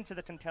into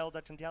the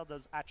Conkeldurr.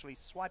 Conkeldurr's actually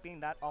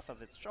swiping that off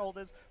of its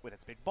shoulders with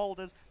its big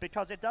boulders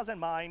because it doesn't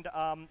mind.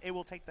 It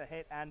will take the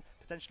hit and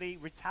potentially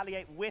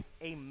retaliate with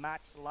a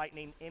max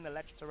lightning in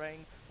electric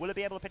terrain. Will it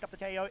be able to pick up the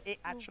KO? It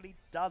actually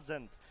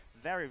doesn't.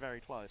 Very, very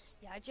close.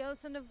 Yeah,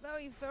 Jellicent, a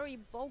very, very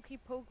bulky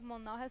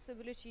Pokemon, now has the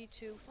ability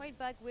to fight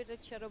back with a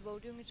Shadow Blow,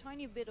 doing a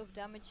tiny bit of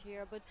damage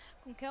here. But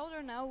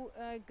Conkeldurr now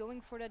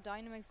going for that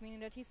Dynamax, meaning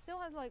that he still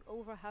has like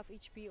over half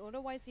HP.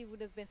 Otherwise, he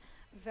would have been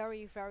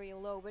very, very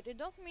low. But it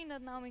does mean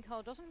that now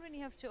Miguel doesn't really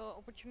have the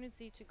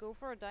opportunity to go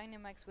for a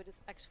Dynamax with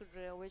his Extra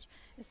Drill, which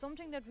is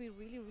something that we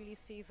really, really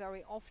see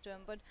very often.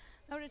 But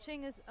now the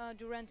thing is,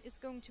 Durant is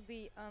going to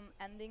be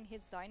ending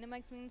his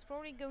Dynamax, meaning it's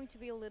probably going to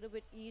be a little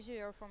bit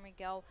easier for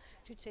Miguel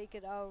to take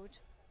it out.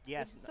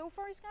 Yes. But so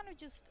far he's kind of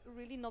just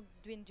really not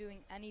been doing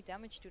any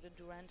damage to the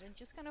Durant and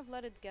just kind of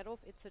let it get off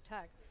its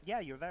attacks.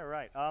 Yeah, you're very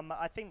right.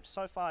 I think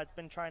so far it's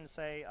been trying to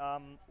say,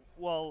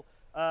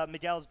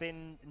 Miguel's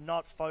been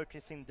not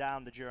focusing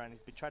down the Durant.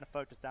 He's been trying to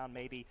focus down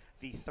maybe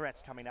the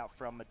threats coming out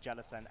from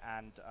Jellicent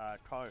and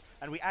Co.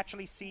 And we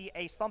actually see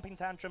a Stomping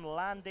Tantrum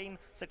landing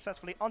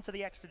successfully onto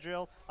the Extra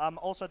Drill.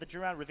 Also the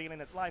Durant revealing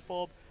its Life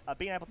Orb,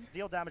 being able to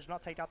deal damage,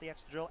 not take out the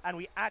Extra Drill. And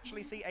we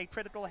actually see a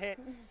critical hit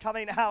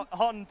coming out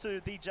onto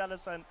the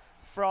Jellicent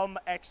from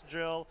Extra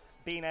Drill,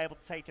 being able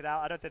to take it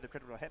out. I don't think the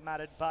critical hit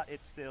mattered, but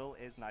it still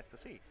is nice to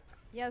see.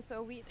 Yeah,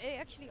 so we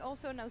actually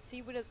also now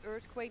see with that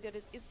Earthquake that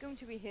it is going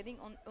to be hitting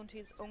onto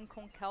his own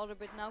Conkeldurr,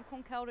 but now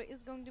Conkeldurr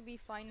is going to be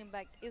fighting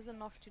back, is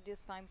enough to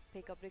this time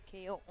pick up the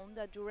KO on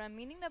that Durant,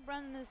 meaning that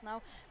Brandon is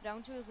now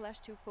down to his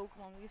last two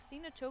Pokemon. We've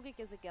seen a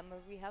Togekiss again,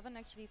 but we haven't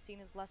actually seen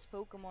his last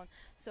Pokemon.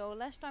 So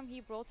last time he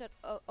brought that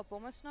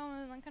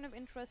Abomasnow, and I'm kind of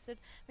interested.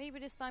 Maybe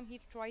this time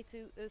he'd try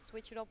to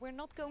switch it up. We're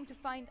not going to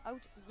find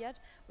out yet.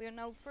 We are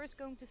now first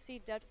going to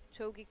see that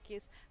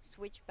Togekiss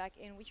switch back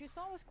in, which you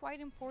saw was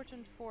quite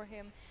important for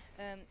him.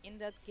 In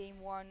that game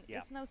one,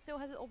 it now still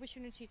has an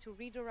opportunity to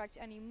redirect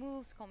any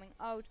moves coming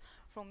out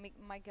from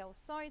Miguel's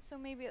side, so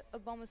maybe a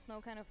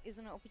Abomasnow kind of is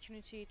an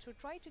opportunity to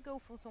try to go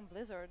for some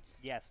Blizzards.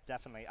 Yes,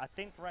 definitely. I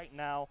think right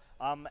now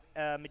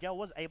Miguel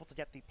was able to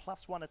get the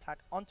 +1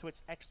 attack onto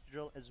its Extra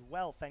Drill as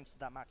well, thanks to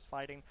that max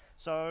fighting.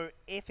 So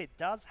if it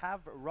does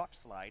have Rock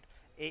Slide,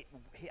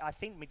 I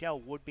think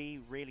Miguel would be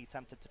really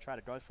tempted to try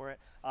to go for it.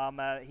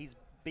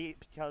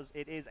 Because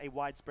it is a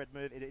widespread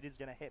move, it is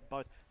going to hit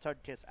both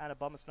Togekiss and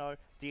Abomasnow,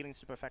 dealing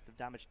super effective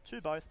damage to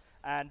both.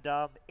 And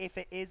if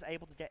it is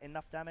able to get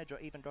enough damage, or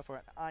even go for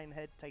an Iron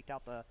Head, take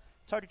out the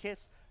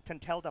Togekiss,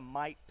 Conkeldurr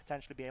might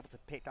potentially be able to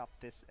pick up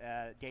this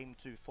game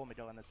 2 for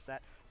Miguel in this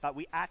set. but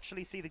we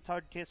actually see the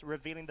Togekiss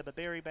revealing the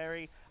Babiri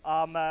Berry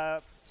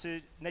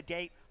to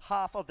negate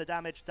half of the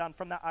damage done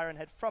from that Iron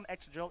Head from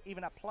Excadrill.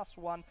 Even at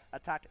 +1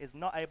 attack is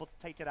not able to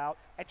take it out.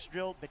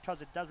 Excadrill,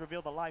 because it does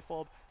reveal the Life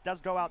Orb,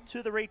 does go out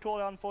to the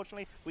recoil,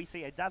 unfortunately. We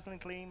see a Dazzling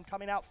Gleam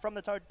coming out from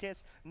the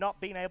Togekiss, not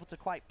being able to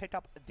quite pick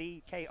up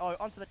the KO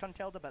onto the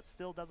Conkeldurr, but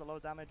still does a lot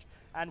of damage.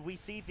 And we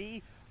see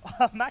the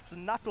Max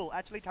Knuckle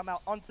actually come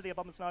out onto the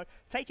Abomasnow,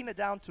 taking it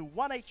down to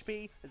 1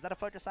 HP. Is that a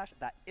Focus Sash?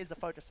 That is a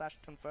Focus Sash,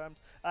 confirmed.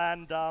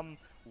 And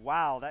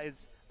wow,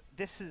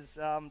 this is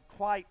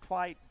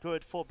quite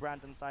good for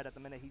Brandon's side at the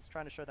minute. He's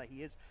trying to show that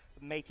he is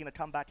making a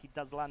comeback. He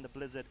does land the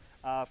Blizzard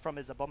from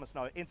his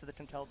Abomasnow into the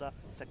Conkeldurr,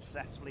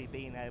 successfully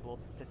being able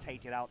to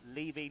take it out,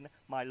 leaving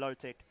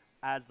Milotic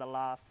as the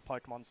last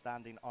Pokemon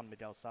standing on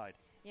Miguel's side.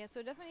 Yeah,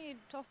 so definitely a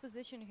tough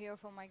position here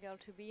for Miguel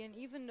to be in,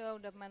 even though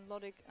that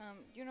Milotic,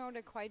 you know,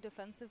 they're quite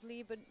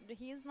defensively, but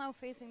he is now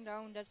facing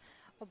down that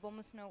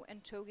Abomasnow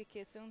and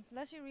Togekiss, so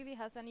unless he really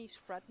has any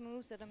spread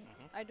moves that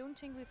I don't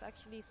think we've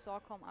actually saw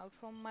come out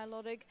from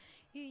Milotic,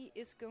 he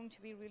is going to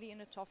be really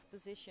in a tough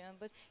position,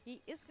 but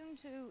he is going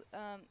to,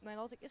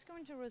 Milotic is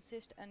going to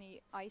resist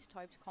any ice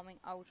types coming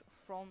out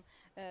from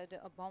the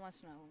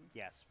Abomasnow.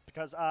 Yes,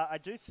 because I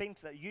do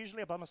think that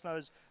usually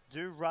Abomasnows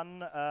do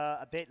run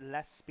a bit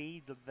less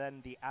speed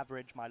than the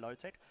average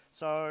Milotic.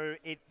 So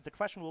the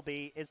question will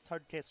be, is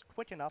Togekiss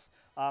quick enough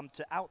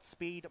to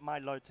outspeed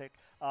Milotic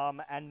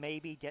and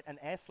maybe get an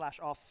Air Slash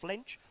off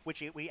flinch,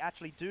 which we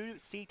actually do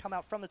see come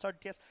out from the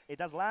Togekiss. It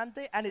does land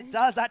it, and it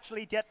does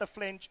actually get the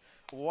flinch.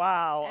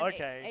 Wow, and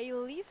okay. A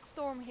Leaf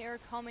Storm here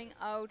coming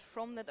out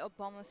from that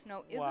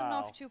Abomasnow is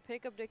enough to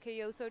pick up the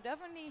KO, so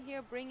definitely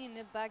here bringing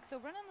it back. So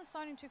Brandon is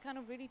starting to kind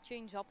of really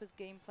change up his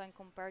game plan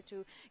compared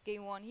to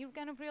game 1. He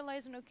kind of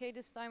realizing, okay,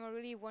 this time I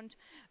really want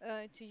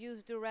to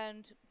use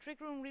Durant.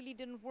 Trick Room really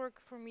didn't work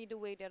for me the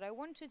way that I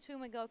wanted to.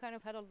 Miguel kind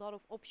of had a lot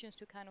of options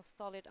to kind of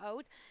stall it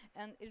out,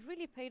 and it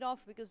really paid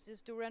off because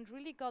this Durant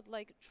really got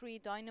like 3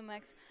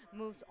 Dynamax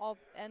moves up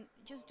and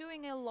just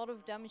doing a lot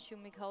of damage to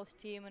Miguel's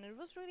team, and it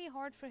was really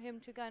hard for him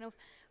to kind of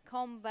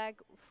come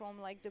back from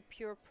like the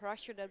pure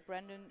pressure that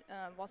Brandon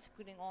was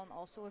putting on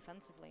also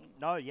offensively.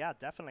 No, yeah,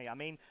 definitely. I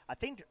mean, I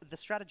think the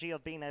strategy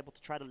of being able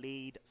to try to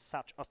lead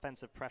such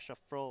offensive pressure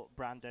for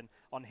Brandon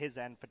on his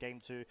end for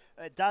game 2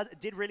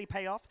 did really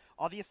pay off.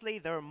 Obviously,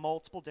 there are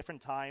multiple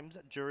different times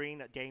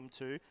during game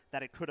 2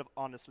 that it could have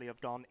honestly have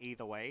gone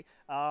either way,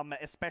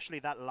 especially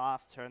that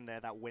last turn there,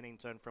 that winning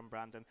turn from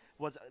Brandon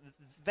was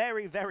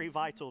very, very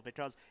vital,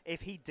 because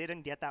if he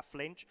didn't get that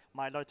flinch,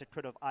 Milotic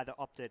could have either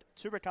opted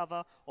to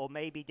recover or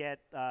maybe get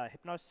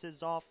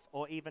Hypnosis off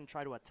or even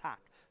try to attack.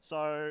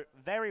 So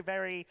very,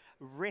 very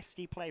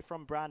risky play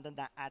from Brandon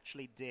that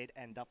actually did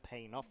end up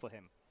paying off for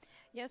him.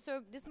 Yeah,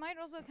 so this might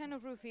also kind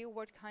of reveal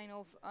what kind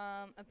of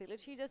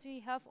ability does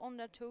he have on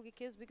that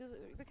Togekiss, because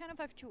we kind of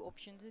have 2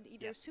 options. It's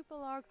either Super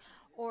Lark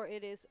or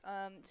it is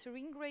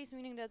Serene Grace,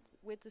 meaning that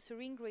with the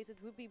Serene Grace it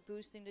would be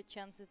boosting the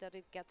chances that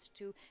it gets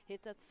to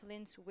hit that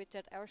flinch with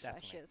that Air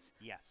Slashes.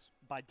 Yes,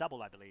 by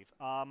double, I believe.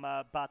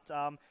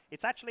 But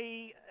it's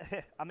actually,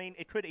 I mean,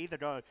 it could either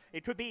go,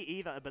 it could be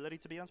either ability,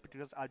 to be honest,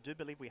 because I do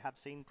believe we have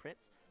seen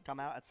crits come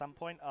out at some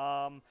point.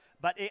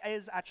 But it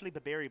is actually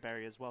Babiri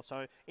Berry as well,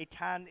 so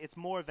it's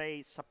more of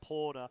a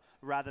supporter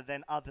rather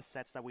than other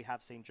sets that we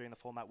have seen during the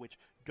format, which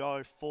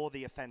go for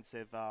the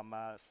offensive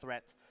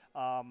threat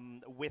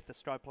with the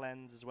scope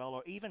lens as well,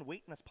 or even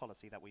weakness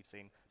policy that we've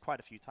seen quite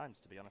a few times,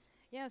 to be honest.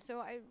 Yeah,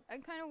 so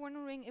I'm kind of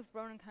wondering if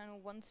Brandon kind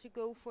of wants to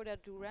go for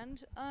that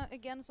Durant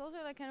again. It's also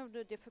like kind of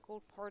the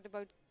difficult part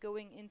about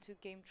going into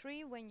game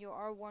 3 when you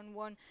are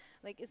 1-1.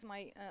 Like, is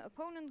my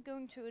opponent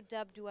going to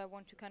adapt? Do I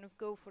want to kind of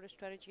go for the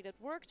strategy that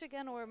worked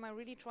again, or am I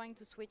really trying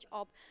to switch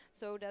up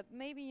so that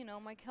maybe, you know,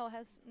 Miguel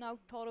has now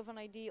thought of an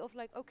idea of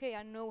like, okay,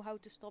 I know how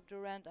to stop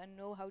Durant, I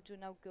know how to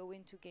now go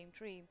into game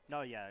 3.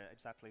 No, yeah,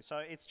 exactly. So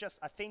it's just,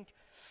 I think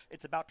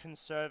it's about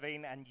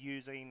conserving and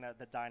using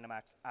the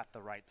Dynamax at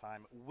the right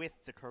time with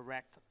the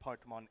correct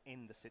Pokemon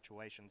in the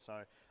situation.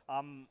 So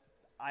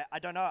I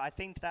don't know. I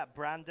think that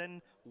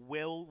Brandon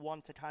will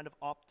want to kind of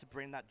opt to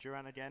bring that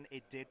Durant again.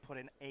 It did put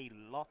in a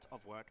lot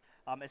of work,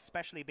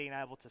 especially being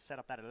able to set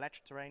up that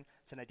electric terrain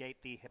to negate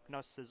the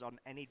Hypnosis on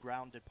any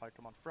grounded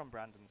Pokemon from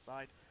Brandon's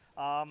side.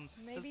 So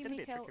it's going to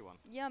be a tricky one.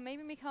 Yeah,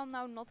 maybe Miguel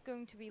now not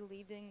going to be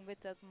leading with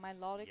that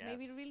Milotic. Yes,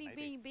 maybe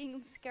really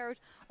being scared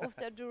of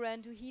that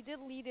Durant. He did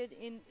lead it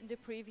in the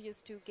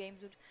previous 2 games,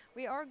 but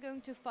we are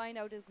going to find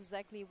out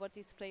exactly what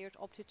these players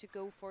opted to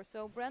go for.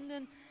 So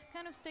Brandon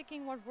kind of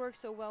sticking what worked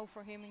so well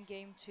for him in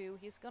game 2.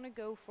 He's going to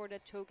go for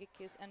that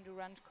Togekiss and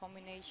Durant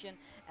combination,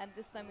 and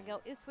this time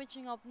Miguel is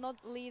switching up, not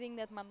leading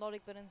that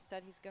Milotic, but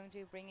instead he's going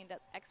to bring in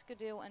that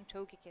Excadrill and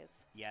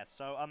Togekiss. Yeah,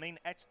 so I mean,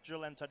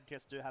 Excadrill and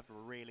Togekiss do have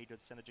really good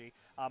synergy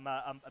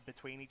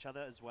between each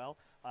other as well,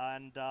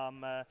 and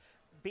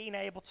being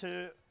able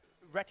to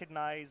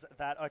recognize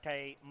that,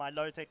 okay,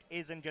 Milotic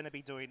isn't going to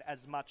be doing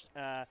as much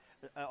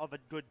of a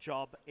good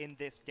job in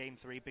this game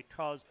 3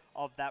 because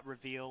of that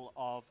reveal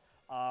of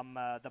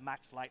the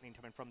Max Lightning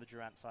coming from the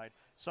Durant side.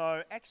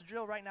 So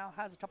X-Drill right now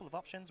has a couple of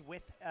options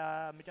with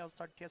Miguel's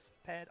Togekiss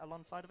paired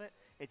alongside of it.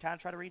 It can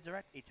try to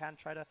redirect. It can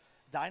try to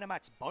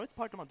Dynamax both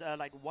Pokemon.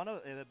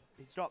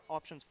 He's got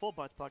options for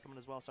both Pokemon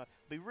as well. So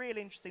it'll be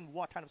really interesting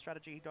what kind of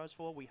strategy he goes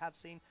for. We have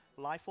seen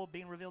Life Orb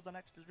being revealed on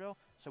X-Drill,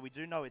 so we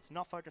do know it's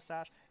not Focus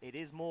Sash. It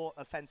is more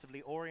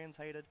offensively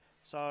orientated.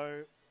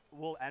 So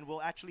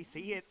we'll actually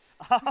see it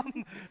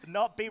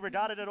not be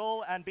regarded at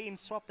all and being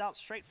swapped out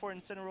straight for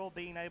Incineroar,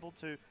 being able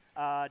to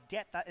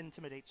get that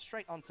Intimidate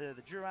straight onto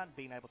the Durant,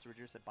 being able to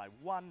reduce it by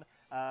 1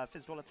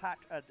 physical attack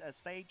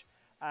stage.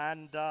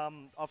 And,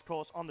 of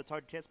course, on the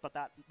Togekiss, but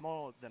that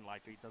more than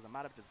likely doesn't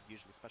matter because it's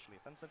usually specially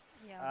offensive.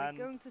 Yeah, we're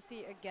going to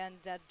see again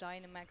that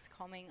Dynamax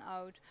coming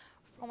out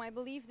from, I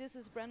believe this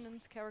is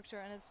Brandon's character,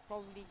 and it's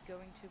probably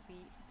going to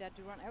be that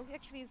Durant.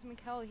 Actually, it's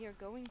Mikael here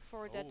going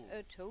for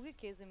that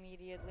Togekiss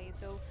immediately.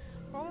 So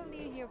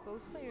probably here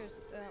both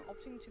players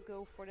opting to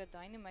go for that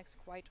Dynamax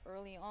quite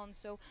early on.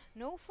 So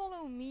no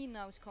Follow Me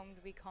now is going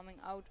to be coming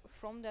out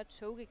from that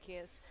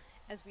Togekiss,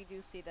 as we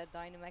do see that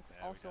Dynamax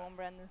also on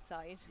Brandon's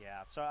side.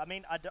 Yeah, so I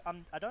mean, I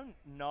don't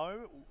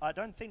know. I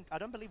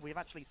don't believe we've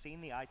actually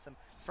seen the item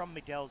from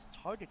Miguel's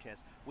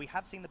Togekiss. We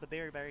have seen the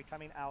Berry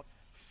coming out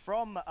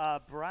from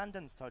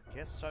Brandon's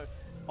Togekiss. So,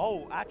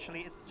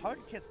 actually, it's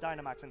Togekiss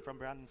Dynamaxing from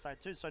Brandon's side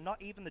too. So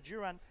not even the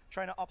Durant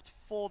trying to opt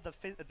for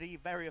the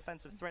very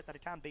offensive threat that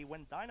it can be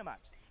when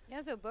Dynamaxed.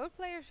 Yeah, so both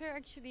players here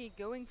actually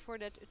going for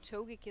that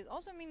Togekiss.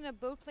 Also meaning that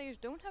both players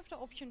don't have the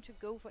option to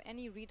go for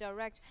any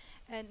redirect.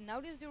 And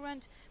now this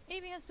Durant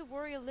maybe has to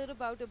worry a little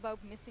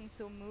about missing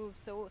some moves.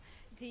 So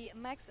the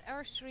Max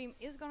Airstream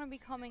is going to be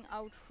coming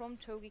out from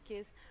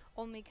Togekiss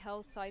on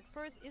Mikael's side.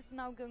 First is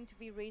now going to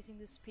be raising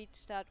the speed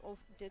stat of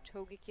the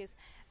Togekiss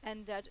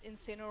and that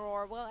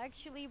Incineroar. Well,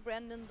 actually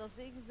Brandon does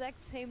the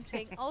exact same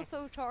thing,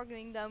 also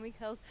targeting down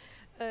Mikael's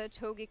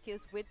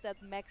Togekiss with that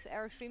Max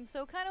Airstream.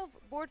 So kind of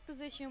board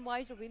position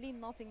wise, really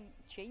nothing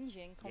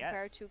changing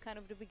compared to kind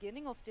of the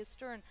beginning of this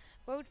turn.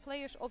 Both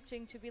players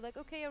opting to be like,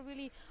 okay, I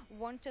really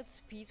want that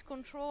speed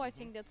control. I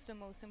think that's the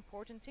most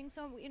important thing.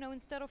 So, you know,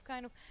 instead of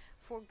kind of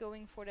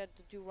going for that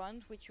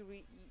Durant, which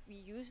we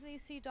usually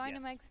see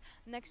Dynamax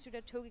next to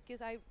that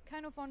Togekiss, I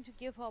kind of want to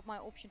give up my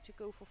option to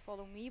go for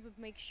Follow Me, but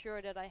make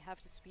sure that I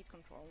have the speed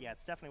control. Yeah,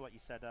 it's definitely what you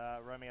said,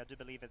 Romy. I do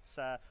believe it's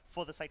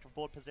for the sake of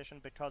board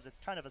position because it's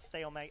kind of a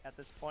stalemate at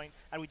this point.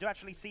 And we do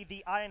actually see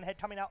the Iron Head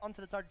coming out onto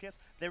the Togekiss.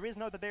 There is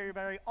no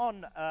Berry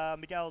on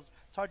Miguel's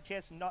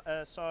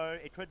Togekiss, so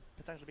it could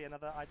potentially be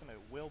another item. It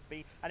will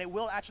be. And it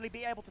will actually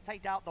be able to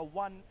take out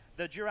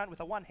the Durant with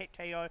a one-hit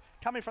KO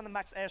coming from the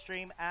Max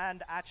Airstream,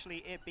 and actually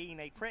it being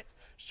a crit,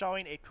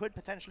 showing it could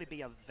potentially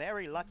be a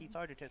very lucky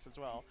Togekiss as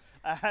well.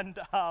 And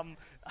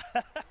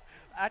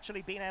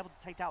actually being able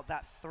to take out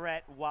that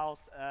threat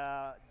whilst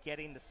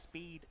getting the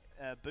speed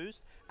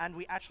boost. And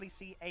we actually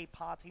see a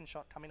parting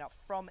shot coming out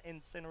from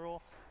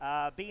Incineroar,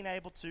 being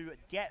able to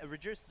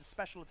reduce the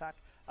special attack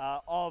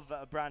of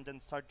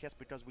Brandon's Togekiss,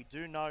 because we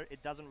do know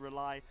it doesn't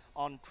rely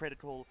on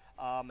critical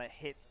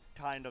hit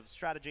kind of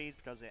strategies,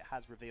 because it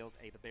has revealed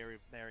a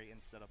berry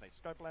instead of a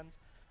scope lens.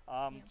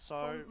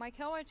 So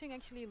Mikael, I think,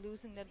 actually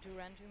losing that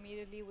Durant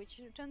immediately,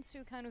 which tends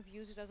to kind of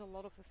use it as a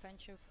lot of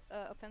offensive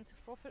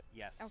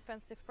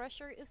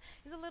pressure,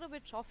 is a little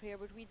bit tough here.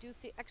 But we do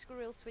see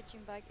Excadrill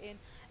switching back in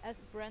as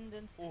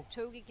Brandon's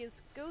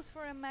Togekiss goes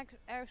for a Max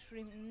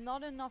Airstream.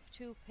 Not enough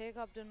to pick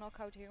up the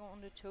knockout here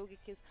on the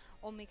Togekiss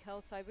on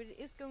Mikael's side, but it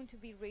is going to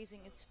be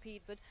raising its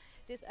speed. But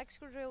this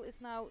Excadrill is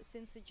now,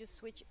 since it just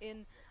switched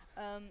in,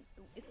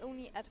 is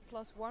only at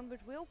 +1, but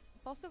will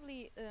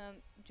possibly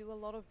do a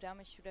lot of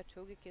damage to that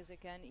Togekiss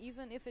again,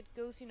 even if it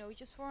goes, you know,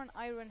 just for an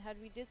Iron Head.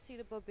 We did see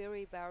the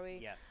Berry,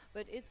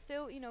 but it's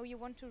still, you know, you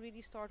want to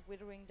really start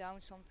withering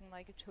down something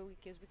like a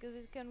Togekiss, because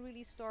it can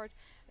really start,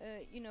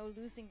 you know,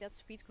 losing that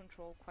speed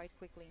control quite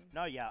quickly.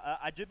 No,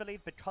 I do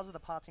believe because of the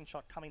parting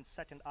shot coming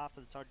second after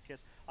the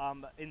Togekiss,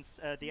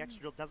 the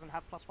Excadrill doesn't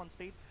have +1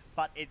 speed,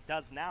 but it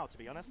does now, to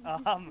be honest.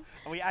 And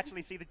we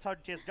actually see the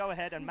Togekiss go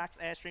ahead and Max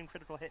Airstream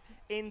critical hit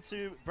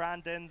into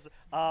Brandon's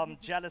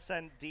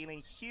Jellicent, dealing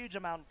huge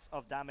amounts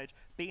of damage,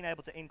 being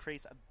able to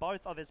increase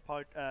both of his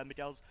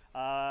Miguel's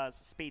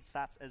speed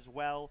stats as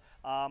well.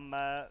 And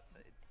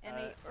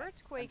the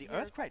Earthquake. And the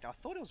Earthquake. I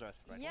thought it was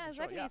Earthquake. Yeah,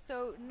 exactly. Sure,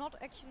 so not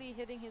actually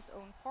hitting his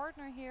own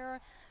partner here,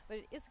 but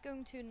it is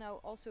going to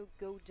now also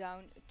go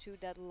down to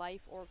that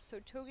Life Orb. So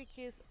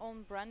Togekiss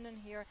on Brandon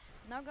here.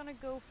 Now gonna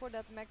go for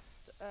that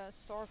Max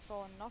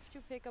Starfall, enough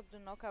to pick up the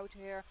knockout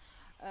here.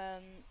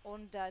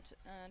 On that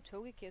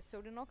Togekiss.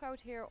 So the knockout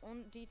here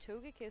on the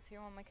Togekiss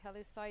here on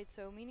Mikael's side,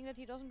 so meaning that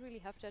he doesn't really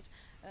have that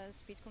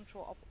speed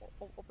control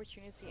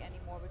opportunity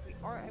anymore, but we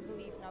are, I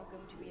believe, now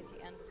going to be at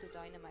the end of the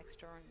Dynamax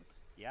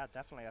turns. Yeah,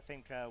 definitely. I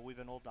think we've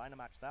been all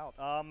Dynamaxed out.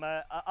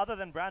 Other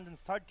than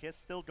Brandon's Togekiss,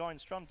 still going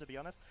strong, to be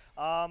honest.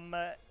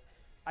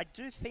 I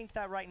do think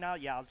that right now,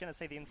 I was going to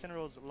say the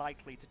Incineroar is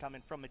likely to come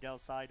in from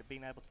Miguel's side,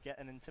 being able to get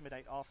an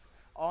Intimidate off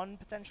on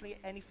potentially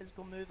any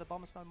physical move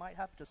Abomasnow might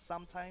have, because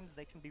sometimes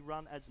they can be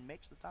run as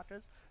mixed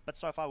attackers, but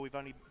so far we've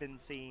only been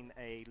seeing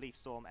a Leaf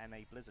Storm and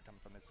a Blizzard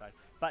coming from his side.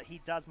 But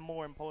he does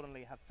more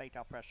importantly have Fake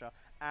Out Pressure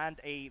and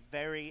a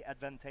very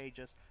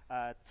advantageous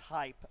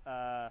type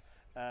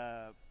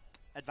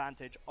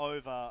advantage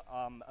over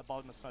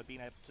Abomasnow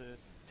being able to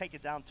take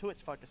it down to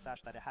its focus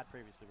sash that it had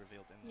previously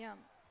revealed in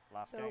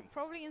last game. So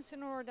probably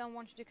Incineroar then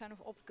wanted to kind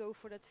of go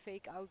for that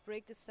fake out,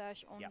 break the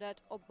sash on that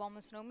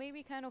Abomasnow,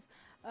 maybe kind of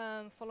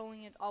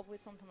following it up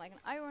with something like an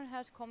Iron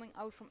Head coming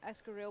out from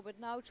Escaril, but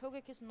now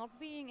Togekiss not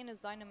being in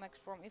its Dynamax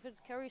form, if it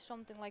carries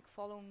something like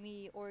Follow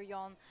Me or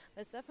Jan,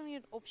 that's definitely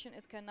an option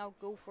it can now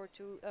go for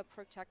to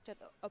protect that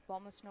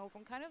Abomasnow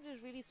from kind of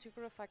these really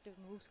super effective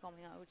moves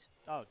coming out.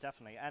 Oh,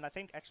 definitely. And I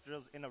think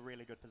Excadrill's in a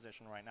really good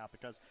position right now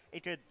because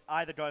it could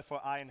either go for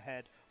Iron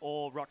Head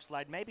or Rock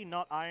Slide, maybe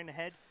not Iron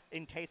Head,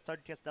 in case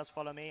Togekiss does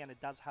Follow Me, and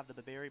it does have the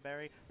Babiri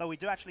Berry. But we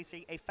do actually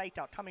see a Fake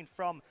Out coming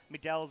from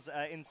Miguel's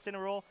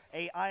Incineroar.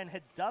 A Iron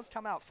Head does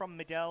come out from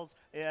Miguel's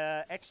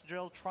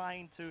Excadrill,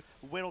 trying to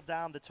whittle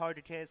down the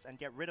Togekiss and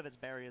get rid of its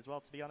Berry as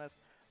well, to be honest.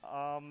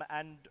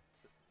 And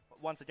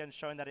once again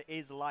showing that it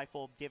is Life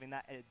Orb, giving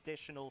that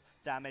additional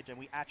damage, and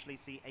we actually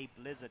see a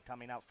Blizzard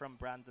coming out from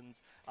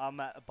Brandon's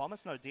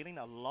Abomasnow, dealing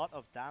a lot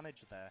of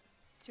damage there.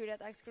 To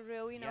that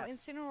Excadrill, you know,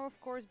 Incineroar, of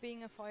course,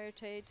 being a fire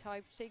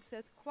type, takes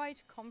that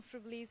quite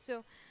comfortably.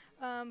 So,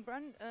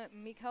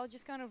 Mikael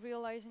just kind of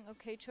realizing,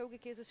 okay,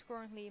 Togekiss is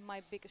currently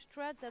my biggest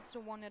threat. That's the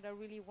one that I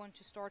really want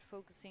to start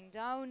focusing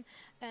down.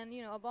 And,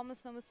 you know,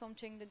 Abomasnow is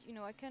something that, you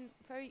know, I can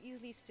very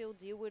easily still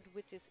deal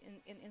with this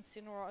in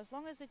Incineroar, as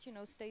long as it, you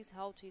know, stays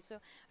healthy. So,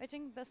 I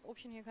think best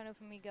option here kind of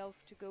for Miguel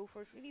to go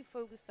for is really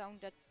focus down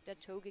that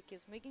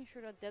Togekiss, making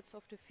sure that that's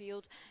off the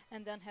field,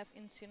 and then have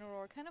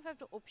Incineroar kind of have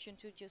the option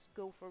to just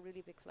go for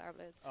really big Flare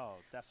Blitz. Oh,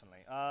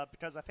 definitely.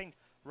 Because I think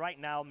right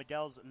now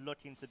Miguel's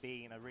looking to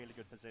be in a really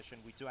good position.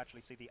 We do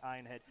actually see the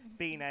Iron Head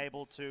being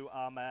able to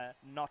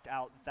knock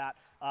out that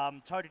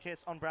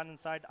Togekiss on Brandon's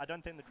side. I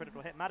don't think the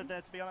critical hit mattered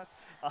there, to be honest.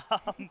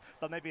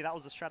 But maybe that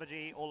was the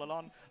strategy all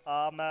along.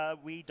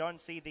 We don't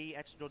see the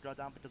Excadrill go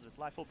down because of its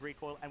Life Orb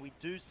recoil, and we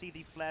do see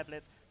the Flare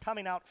Blitz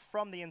coming out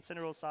from the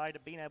Incineroar side,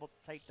 being able to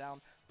take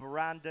down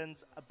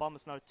Brandon's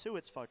Abomasnow to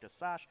its focus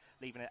sash,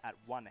 leaving it at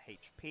 1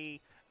 HP,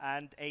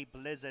 and a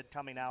Blizzard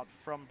coming out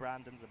from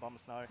Brandon's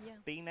Abomasnow,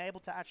 being able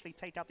to actually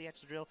take out the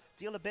Excadrill,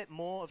 deal a bit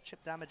more of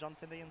chip damage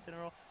onto the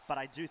Incineroar, but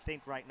I do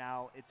think right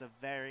now it's a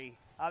very...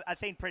 I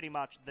think pretty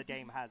much the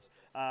game has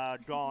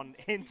gone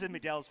into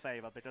Miguel's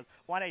favor, because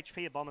 1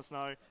 HP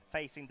Abomasnow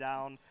facing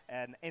down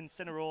an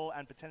Incineroar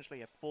and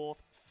potentially a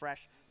fourth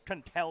fresh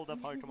Conkelda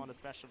Pokemon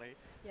especially.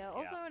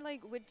 Also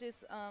like with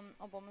this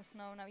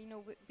Abomasnow now, you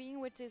know,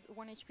 being with this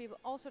 1 HP, but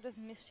also there's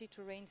Misty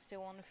Terrain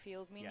still on the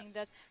field, meaning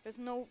that there's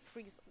no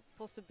freeze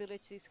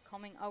possibilities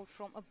coming out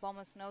from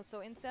Abomasnow.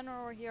 So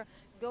Incineroar here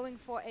going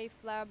for a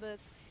Flare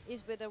Blitz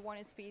is with a 1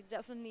 HP,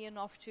 definitely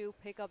enough to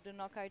pick up the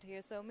knockout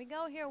here. So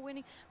Miguel here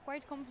winning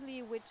quite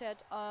comfortably with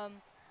that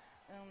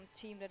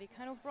team that he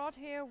kind of brought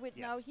here with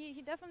now.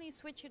 He definitely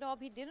switched it up.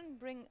 He didn't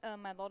bring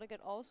Melodic at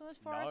all, so as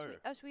far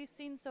as we've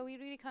seen, so he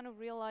really kind of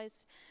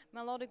realized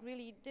Melodic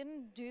really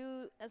didn't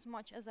do as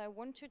much as I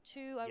wanted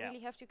to. I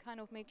really have to kind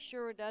of make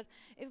sure that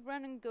if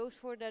Brandon goes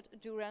for that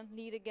Durant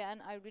lead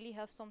again, I really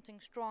have something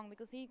strong,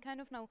 because he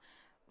kind of now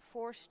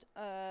forced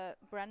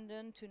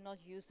Brandon to not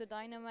use the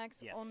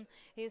Dynamax on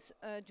his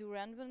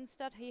Durant, but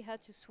instead he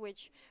had to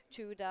switch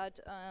to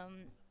that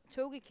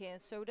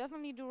Togekiss. So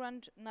definitely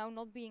Durant now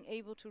not being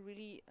able to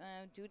really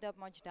do that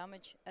much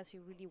damage as he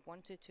really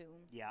wanted to.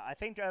 Yeah, I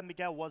think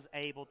Miguel was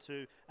able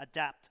to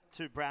adapt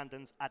to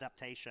Brandon's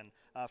adaptation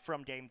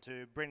from Game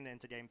 2, bringing it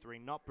into Game 3,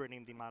 not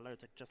bringing the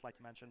Milotic, just like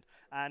you mentioned,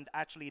 and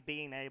actually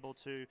being able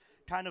to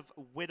kind of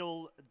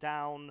whittle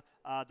down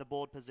the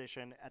board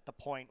position at the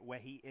point where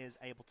he is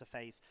able to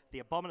face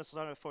the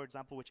Abomasnow, for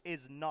example, which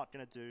is not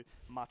going to do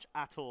much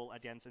at all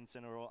against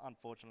Incineroar,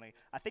 unfortunately.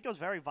 I think it was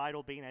very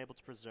vital being able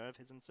to preserve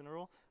his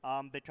Incineroar,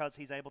 because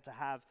he's able to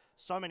have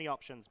so many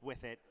options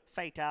with it.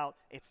 Fake Out,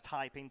 its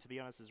typing, to be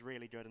honest, is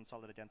really good and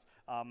solid against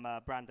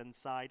Brandon's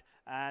side.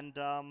 And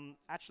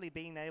actually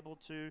being able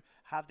to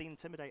have the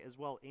Intimidate as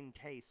well, in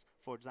case,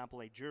 for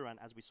example, a Durant,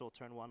 as we saw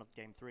turn 1 of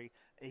Game 3,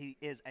 he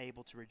is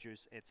able to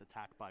reduce its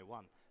attack by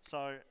 1.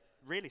 So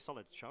really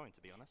solid showing,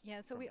 to be honest.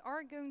 Yeah, so we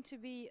are going to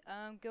be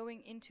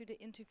going into the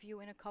interview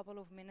in a couple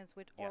of minutes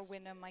with our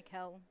winner,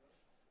 Mikael.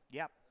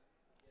 Yep.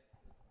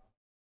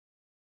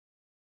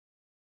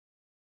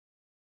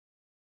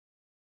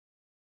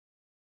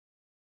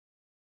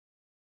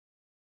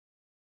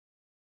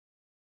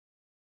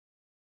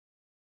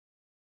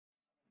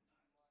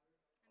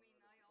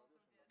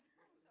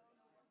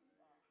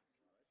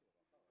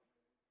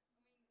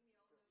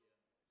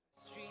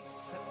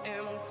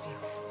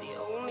 The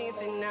only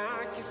thing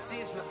I can see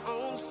is my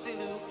own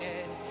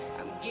silhouette.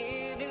 I'm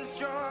getting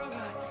stronger,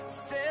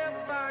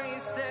 step by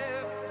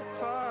step. The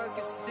clock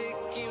is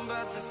ticking,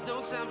 but there's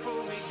no time for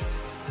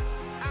regrets.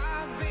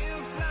 I've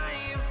been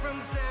flying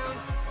from town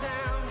to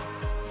town,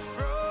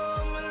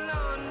 from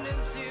London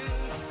to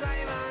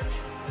Taiwan.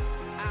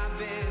 I've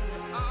been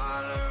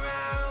all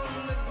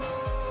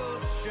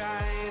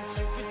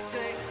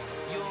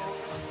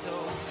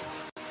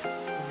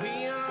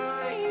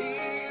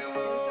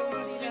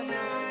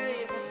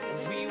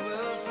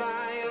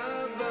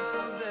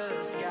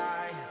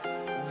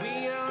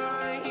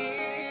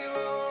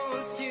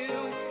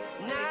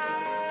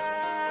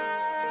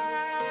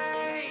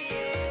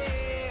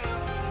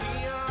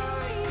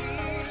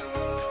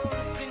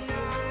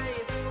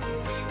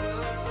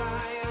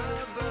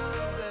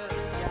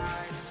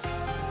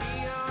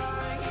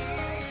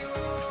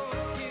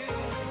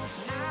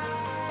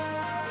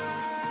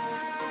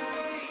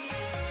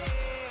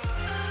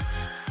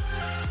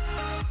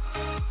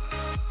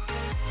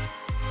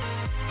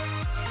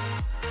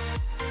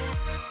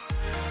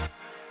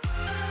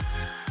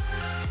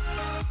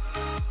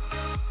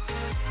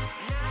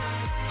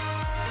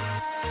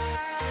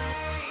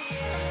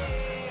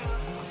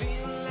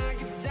Feel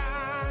like a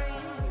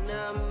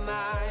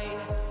dynamite,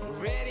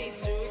 ready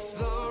to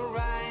explode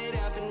right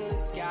up in the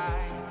sky.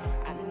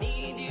 I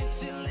need you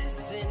to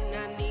listen,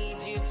 I need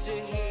you to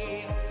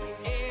hear,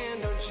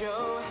 and don't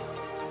show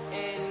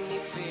any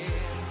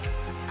fear.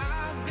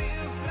 I've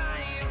been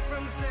flying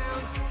from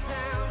town to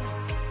town,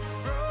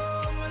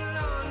 from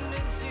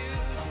London to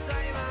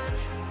Taiwan.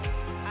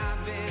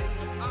 I've been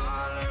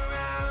all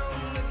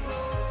around the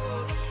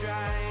globe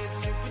trying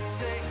to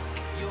protect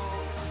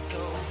your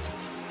soul.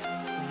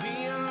 We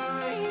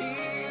are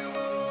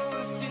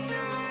heroes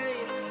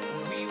tonight.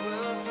 We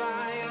will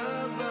fly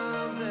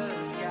above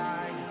the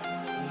sky.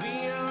 We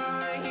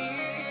are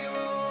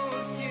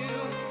heroes tonight.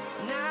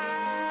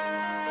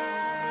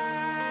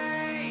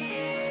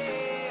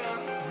 Yeah.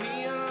 We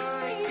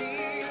are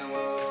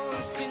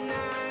heroes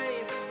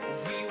tonight.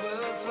 We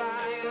will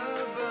fly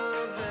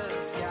above the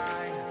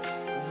sky.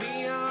 We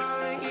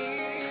are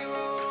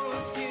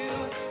heroes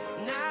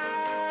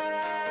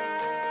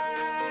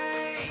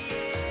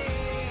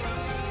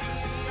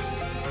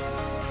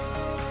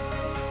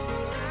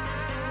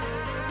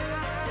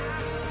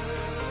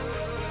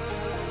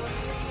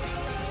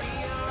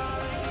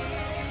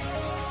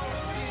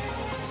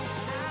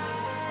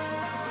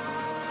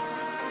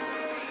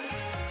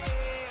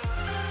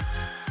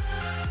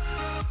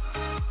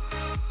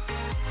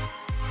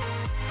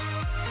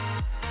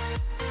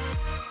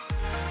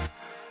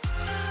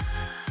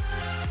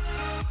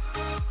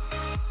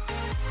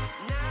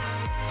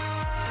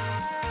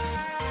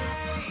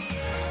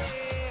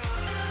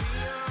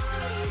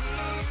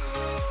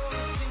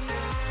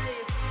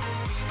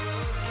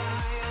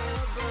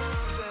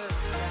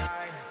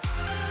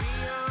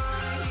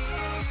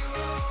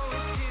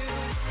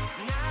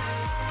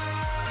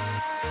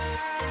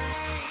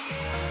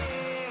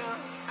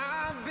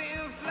I've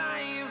been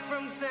flying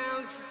from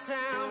town to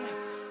town,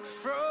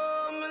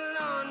 from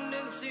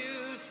London to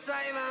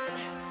Taiwan.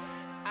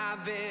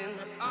 I've been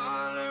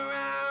all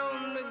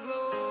around the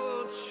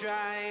globe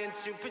trying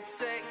to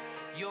protect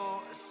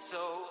your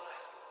soul.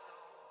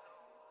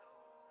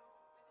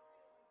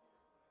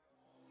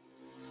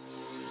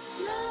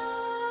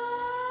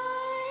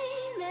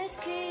 Nightmares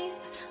creep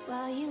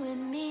while you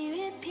and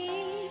me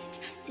repeat.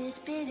 This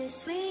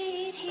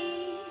bittersweet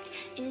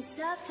heat is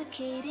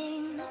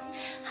suffocating.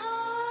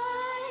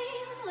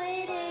 I'm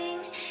waiting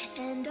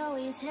and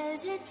always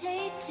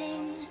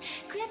hesitating.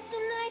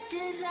 Kryptonite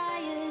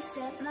desires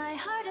set my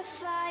heart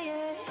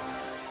afire.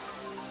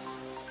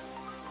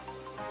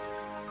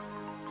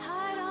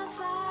 Heart on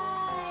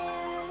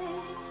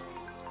fire.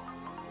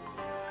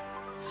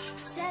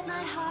 Set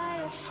my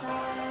heart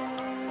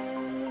afire.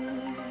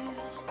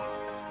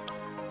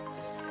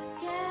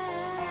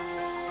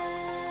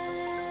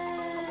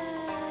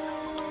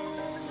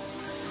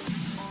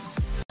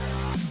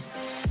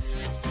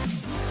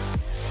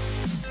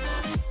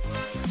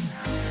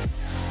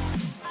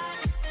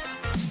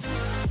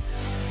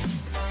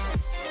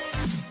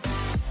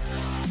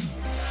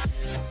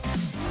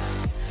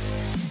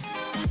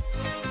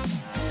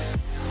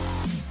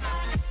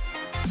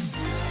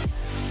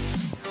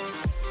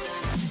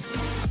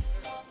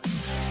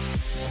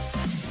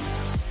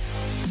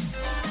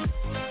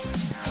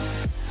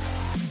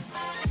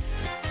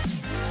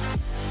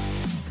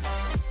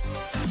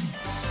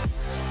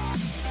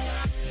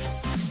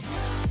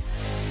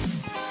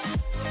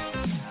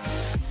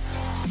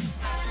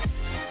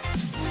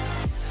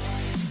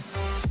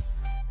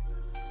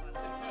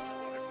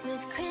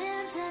 With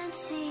crimson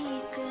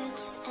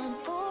secrets and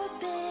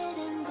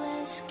forbidden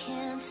bliss,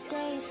 can't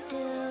stay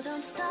still,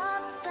 don't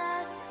stop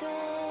that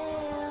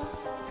thrill.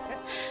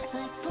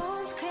 My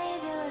bones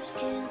crave your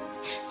skin,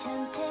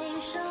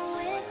 temptation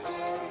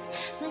within,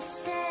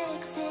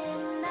 mistakes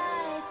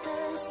ignite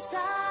the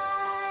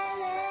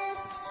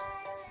silence.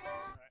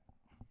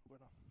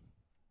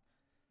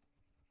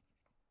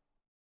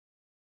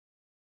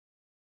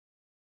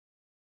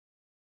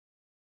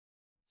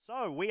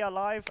 So we are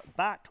live,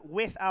 back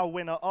with our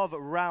winner of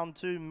round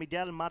 2,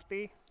 Miguel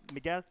Martí.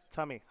 Miguel,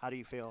 tell me, how do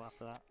you feel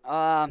after that?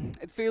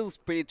 It feels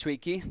pretty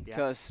tricky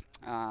because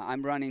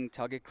I'm running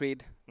Target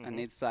Creed and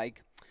it's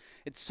like,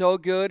 it's so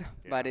good,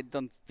 but it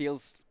don't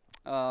feels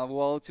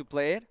well to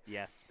play it.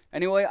 Yes.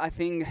 Anyway, I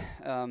think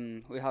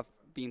we have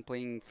been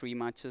playing 3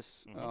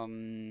 matches,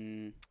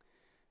 3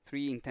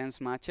 intense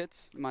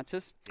matches.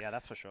 Yeah,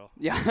 that's for sure.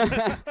 Yeah,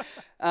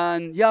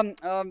 and yeah,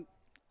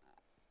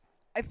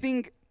 I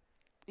think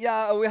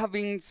we have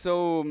been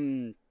so.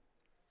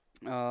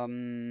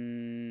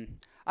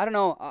 I don't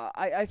know.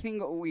 I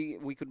think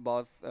we could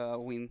both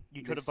win.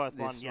 You could have both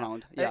won. This Yeah.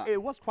 round. Yeah.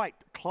 It was quite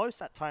close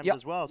at times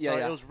as well. So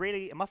it was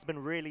really. It must have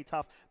been really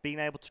tough being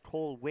able to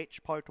call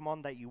which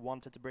Pokemon that you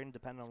wanted to bring,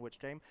 depending on which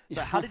game.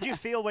 So how did you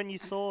feel when you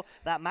saw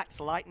that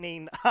Max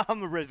Lightning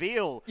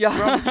reveal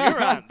from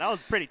Durant? That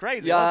was pretty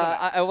crazy. Yeah,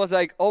 wasn't it? I was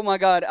like, oh my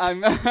god,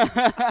 I'm.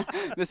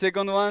 The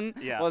second one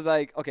was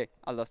like, okay,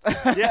 I lost.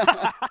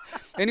 Yeah.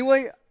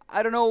 Anyway,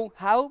 I don't know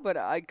how, but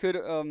I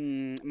could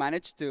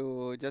manage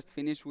to just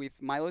finish with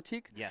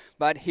Milotic. Yes.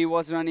 But he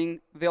was running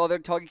the other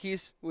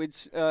Togekis,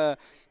 which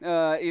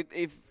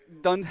if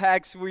don't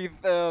hacks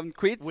with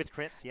crits. With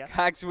crits, yes.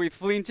 Hacks with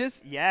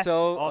flinches. Yes.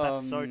 So, oh,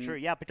 that's so true.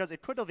 Yeah, because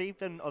it could have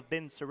even have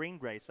been Serene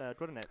Grace,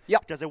 couldn't it? Yeah.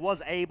 Because it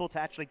was able to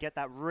actually get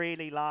that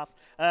really last,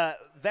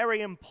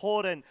 very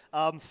important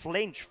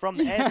flinch from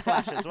the air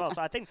slash as well.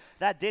 So I think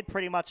that did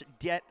pretty much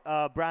get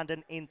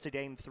Brandon into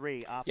game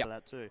 3 after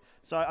that too.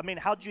 So, I mean,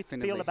 how did you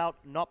feel about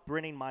not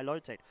bringing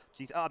Milotic?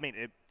 I mean,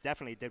 it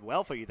definitely did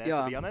well for you there,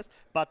 to be honest.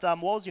 But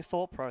what was your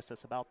thought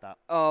process about that?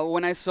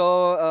 When I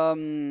saw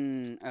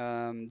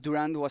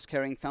Durand was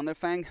carrying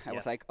Thunderfang, I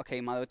was like, okay,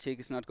 Milotic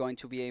is not going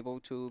to be able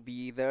to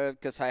be there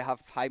because I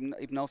have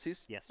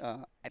Hypnosis. Yes.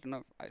 I don't know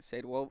if I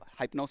said well,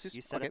 Hypnosis.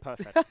 You said it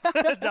perfect.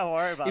 Don't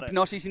worry about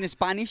Hypnosis in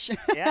Spanish.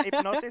 Yeah,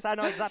 Hypnosis. I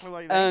know exactly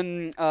what you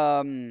mean.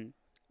 And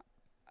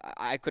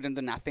I couldn't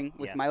do nothing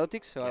with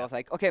Milotic, so I was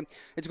like, okay,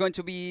 it's going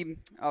to be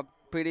a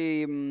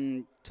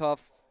pretty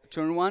tough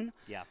turn 1.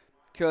 Yeah.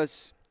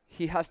 Because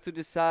he has to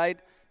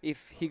decide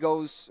if he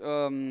goes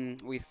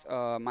with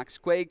Max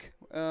Quake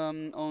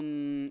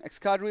on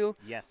Excadrill,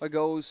 or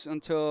goes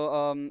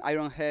until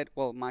Iron Head,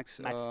 well, Max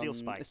Steel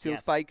Spike,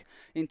 Spike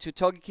into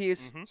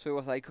Togekiss. So it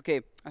was like,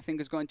 okay, I think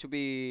it's going to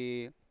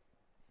be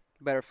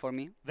better for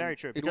me. Very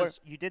true,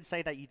 because you did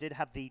say that you did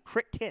have the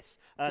Crit Kiss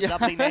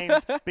doubly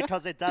named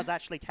because it does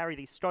actually carry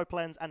the Scope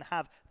Lens and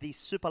have the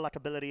Super Luck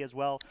ability as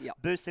well,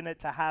 boosting it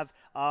to have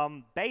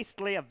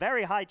basically a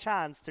very high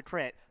chance to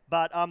crit.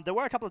 But there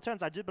were a couple of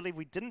turns I do believe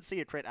we didn't see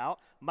a crit out.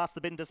 Must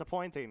have been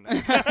disappointing.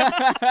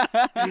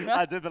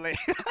 I do believe.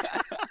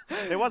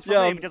 It was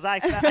for me because I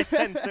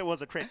sensed it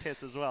was a crit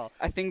kiss as well.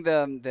 I think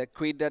the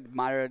crit that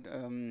mattered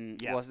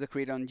was the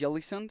crit on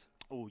Jellicent.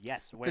 Oh,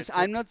 yes. Because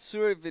I'm not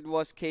sure if it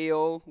was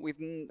KO with,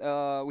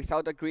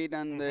 without a crit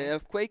and the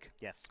Earthquake.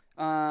 Yes.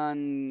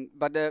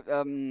 But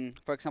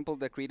for example,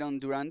 the crit on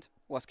Durant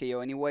was KO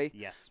anyway.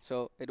 Yes.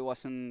 So it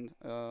wasn't...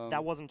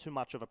 that wasn't too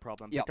much of a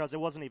problem because it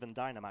wasn't even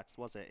Dynamax,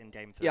 was it, in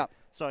Game 3? Yeah.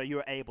 So you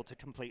were able to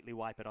completely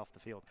wipe it off the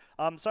field.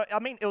 So, I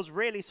mean, it was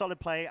really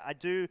solid play. I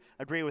do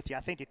agree with you.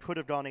 I think it could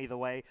have gone either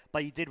way,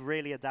 but you did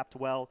really adapt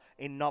well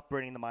in not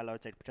bringing the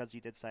Milotic because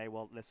you did say,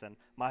 well, listen,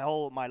 my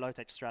whole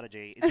Milotic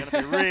strategy is going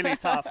to be really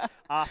tough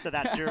after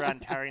that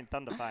Durant carrying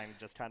Thunderfang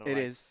just kind of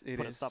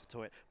put a stop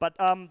to it. But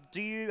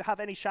do you have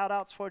any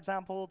shout-outs, for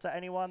example, to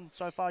anyone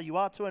so far? You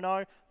are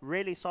 2-0,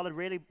 really solid,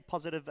 really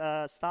positive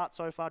start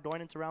so far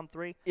going into round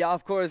 3. Yeah,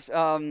 of course.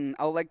 I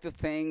would like to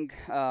thank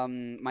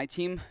my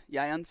team,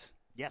 Giants,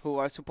 who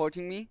are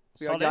supporting me.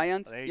 We are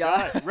Giants. There you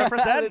go.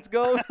 Represent. Let's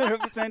go.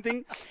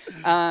 Representing.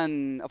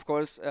 And, of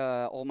course,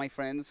 all my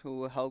friends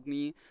who helped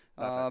me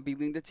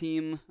building the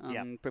team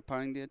and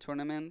preparing the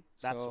tournament.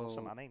 That's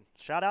awesome. I mean,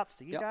 shout-outs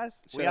to you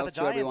guys. We are the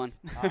Giants. Everyone.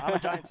 I'm a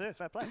Giant too.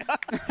 Fair play.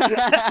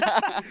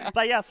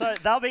 But, yeah, so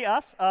that'll be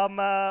us.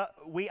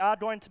 We are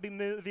going to be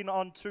moving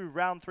on to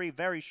round 3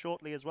 very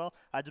shortly as well.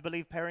 I do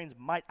believe pairings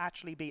might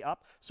actually be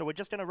up, so we're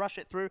just going to rush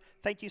it through.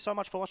 Thank you so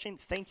much for watching.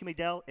 Thank you,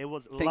 Miguel. It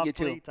was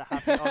lovely to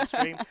have you on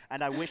stream,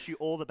 and I wish you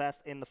all the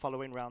best in the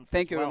following rounds.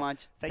 Thank you very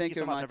much. Thank you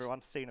so much,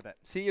 everyone. See you in a bit.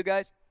 See you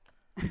guys.